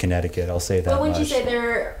do with Connecticut. I'll say that But wouldn't you much.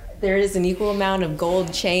 say there is an equal amount of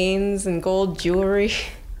gold chains and gold jewelry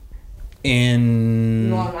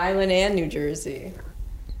In Long Island and New Jersey?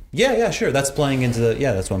 yeah, sure. That's playing into the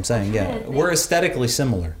that's what I'm saying. Yeah, we're aesthetically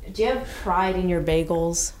similar. Do you have pride in your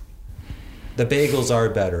bagels? The bagels are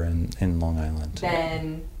better in Long Island.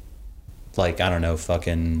 Than Like, I don't know,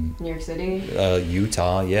 fucking New York City?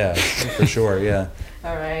 Utah. Yeah, for sure. Yeah.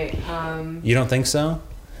 All right. You don't think so?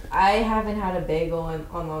 I haven't had a bagel on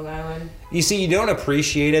Long Island. You see, you don't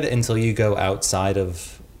appreciate it until you go outside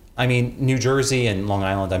of. I mean, New Jersey and Long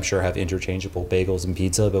Island, I'm sure, have interchangeable bagels and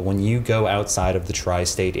pizza, but when you go outside of the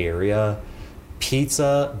tri-state area,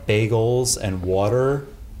 pizza, bagels, and water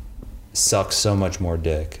suck so much more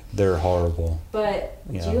dick. They're horrible. But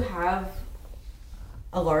Yeah. do you have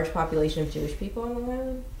a large population of Jewish people on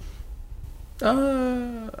Long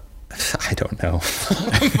Island? I don't know.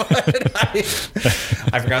 But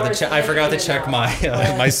I forgot to check. I forgot to check my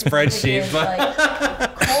my spreadsheet, but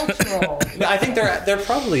Like, cultural. I think there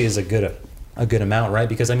probably is a good amount, right?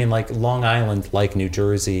 Because I mean, like Long Island, like New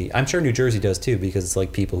Jersey, I'm sure New Jersey does too, because it's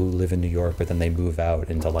like people who live in New York, but then they move out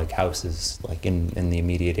into like houses like in the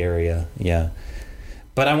immediate area. Yeah.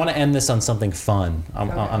 But I want to end this on something fun,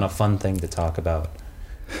 on a fun thing to talk about.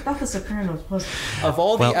 I thought The Sopranos was. Of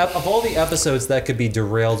all the episodes that could be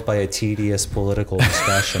derailed by a tedious political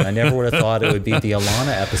discussion, I never would have thought it would be the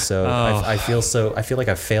Alana episode. I feel like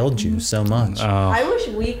I failed you so much. I wish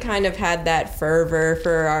we kind of had that fervor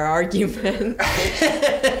for our argument.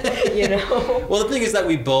 You know? Well, the thing is that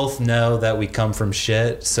we both know that we come from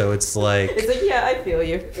shit, so it's like Yeah, I feel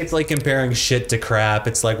you. it's like comparing shit to crap.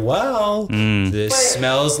 It's like, well, this But-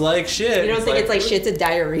 smells like shit. You don't think it's like shit to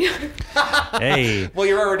diarrhea? Hey. Well,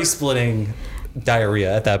 you're already splitting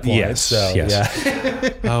diarrhea at that point. Yes, So yes. yeah.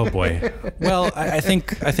 Oh boy. Well, I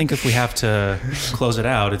think if we have to close it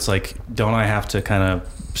out, it's like, don't I have to kind of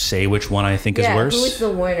say which one I think is worse Who is the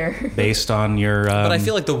winner? based on your? But I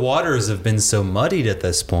feel like the waters have been so muddied at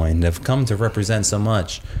this point and have come to represent so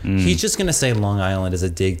much. He's just going to say Long Island is a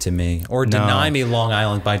dig to me, or deny me Long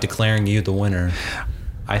Island by declaring you the winner.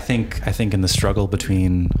 I think in the struggle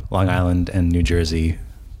between Long Island and New Jersey,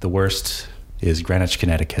 the worst is Greenwich,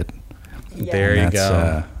 Connecticut. There you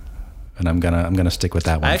go. And I'm gonna stick with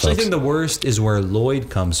that one. I actually folks. think the worst is where Lloyd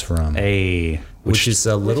comes from, which is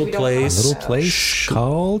a little we don't place.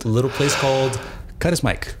 talk about. A little place called Cut his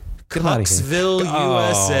mic. Get him out of here. Coxville,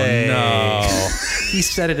 USA. Oh, no. He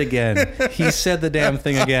said it again. He said the damn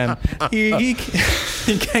thing again. He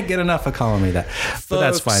can't get enough of calling me that. But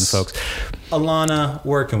that's fine, folks. Alana,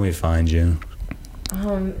 where can we find you?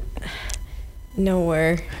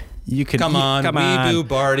 Nowhere. You can Come on, Weeboo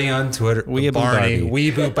Barney on Twitter. Weeboo Barney.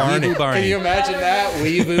 Barney. Weeboo Barney. Weeboo Barney. Can you imagine that?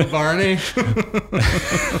 Weeboo Barney.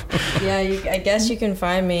 Yeah, I guess you can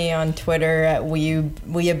find me on Twitter at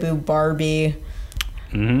Weeaboo Barbie.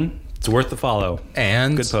 Mm-hmm. It's worth the follow.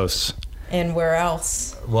 And Good posts. And where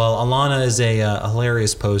else? well, Alana is a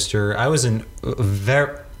hilarious poster. I was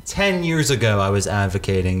 10 years ago. I was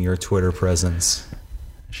advocating your Twitter presence.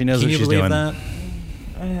 She knows Can what you she's believe doing. that?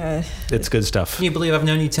 It's good stuff. Can you believe I've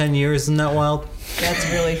known you 10 years? Isn't that wild? That's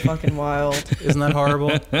really fucking wild. Isn't that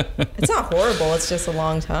horrible? It's not horrible. It's just a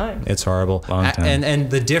long time. It's horrible. Long time. And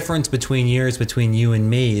the difference between years between you and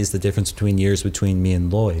me is the difference between years between me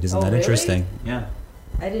and Lloyd. Isn't Oh, that really? interesting? Yeah.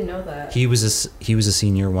 I didn't know that. He was a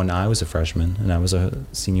senior when I was a freshman, and I was a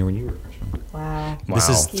senior when you were a freshman. Wow. This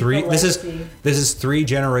is Keep three. the This legacy. is 3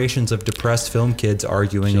 generations of depressed film kids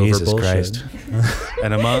arguing Jesus over bullshit. Christ.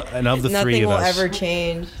 and of the Nothing three of will us. ever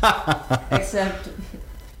change. Except...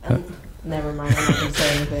 never mind. I'm not going to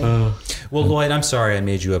say anything. Well, Lloyd, I'm sorry I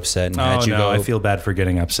made you upset and Oh had you no! go. I feel bad for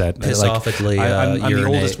getting upset. Pissophically, I'm the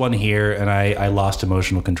urinate. oldest one here, and I lost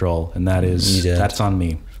emotional control, and that You is did. that's on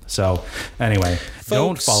me. So anyway,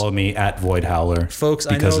 don't Folks- follow me at Void Howler. Folks,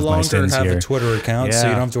 I because no of my longer sins have here. a Twitter account, so Yeah.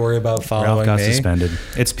 you don't have to worry about Ralph following got me. suspended.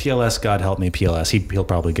 It's PLS. God help me, PLS. He'll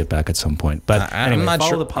probably get back at some point. But I'm anyway, not follow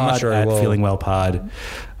sure- the I'm not pod sure I at will. Feeling Well Pod.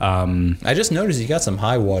 I just noticed you got some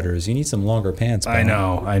high waters. You need some longer pants. I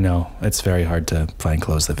Bob. know. It's very hard to find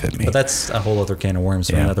clothes that fit me. But that's a whole other can of worms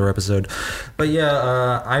for Yeah. another episode. But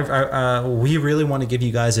yeah, we really want to give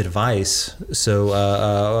you guys advice.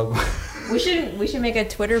 So We should make a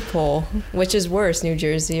Twitter poll. Which is worse, New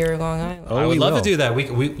Jersey or Long Island? Oh, I would we love will. to do that. We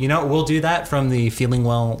we'll do that from the Feeling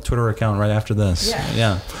Well Twitter account right after this.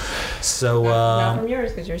 Yeah. So Not from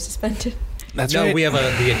yours because you're suspended. That's no, right. we have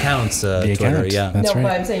the accounts. The Twitter. account. Yeah. That's no, right.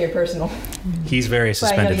 but I'm saying your personal. He's very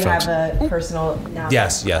suspended, but I know you folks. have a personal now.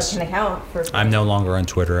 Yes, that yes. Can account for. I'm no longer on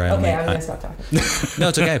Twitter. Okay, I'm gonna stop talking. No,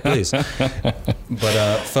 it's okay, please.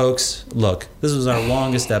 But folks, look, this was our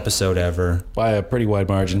longest episode ever. By a pretty wide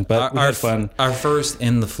margin, but we had fun. Our first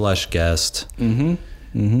in the flesh guest.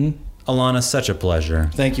 Alana, such a pleasure.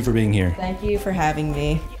 Thank you for being here. Thank you for having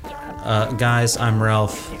me. Guys, I'm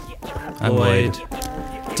Ralph. I'm Lloyd.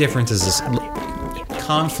 Difference is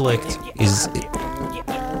conflict is.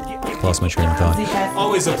 Lost my train of thought.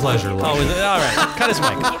 Always a pleasure. Lloyd. Oh, all right. Cut his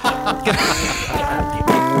mic.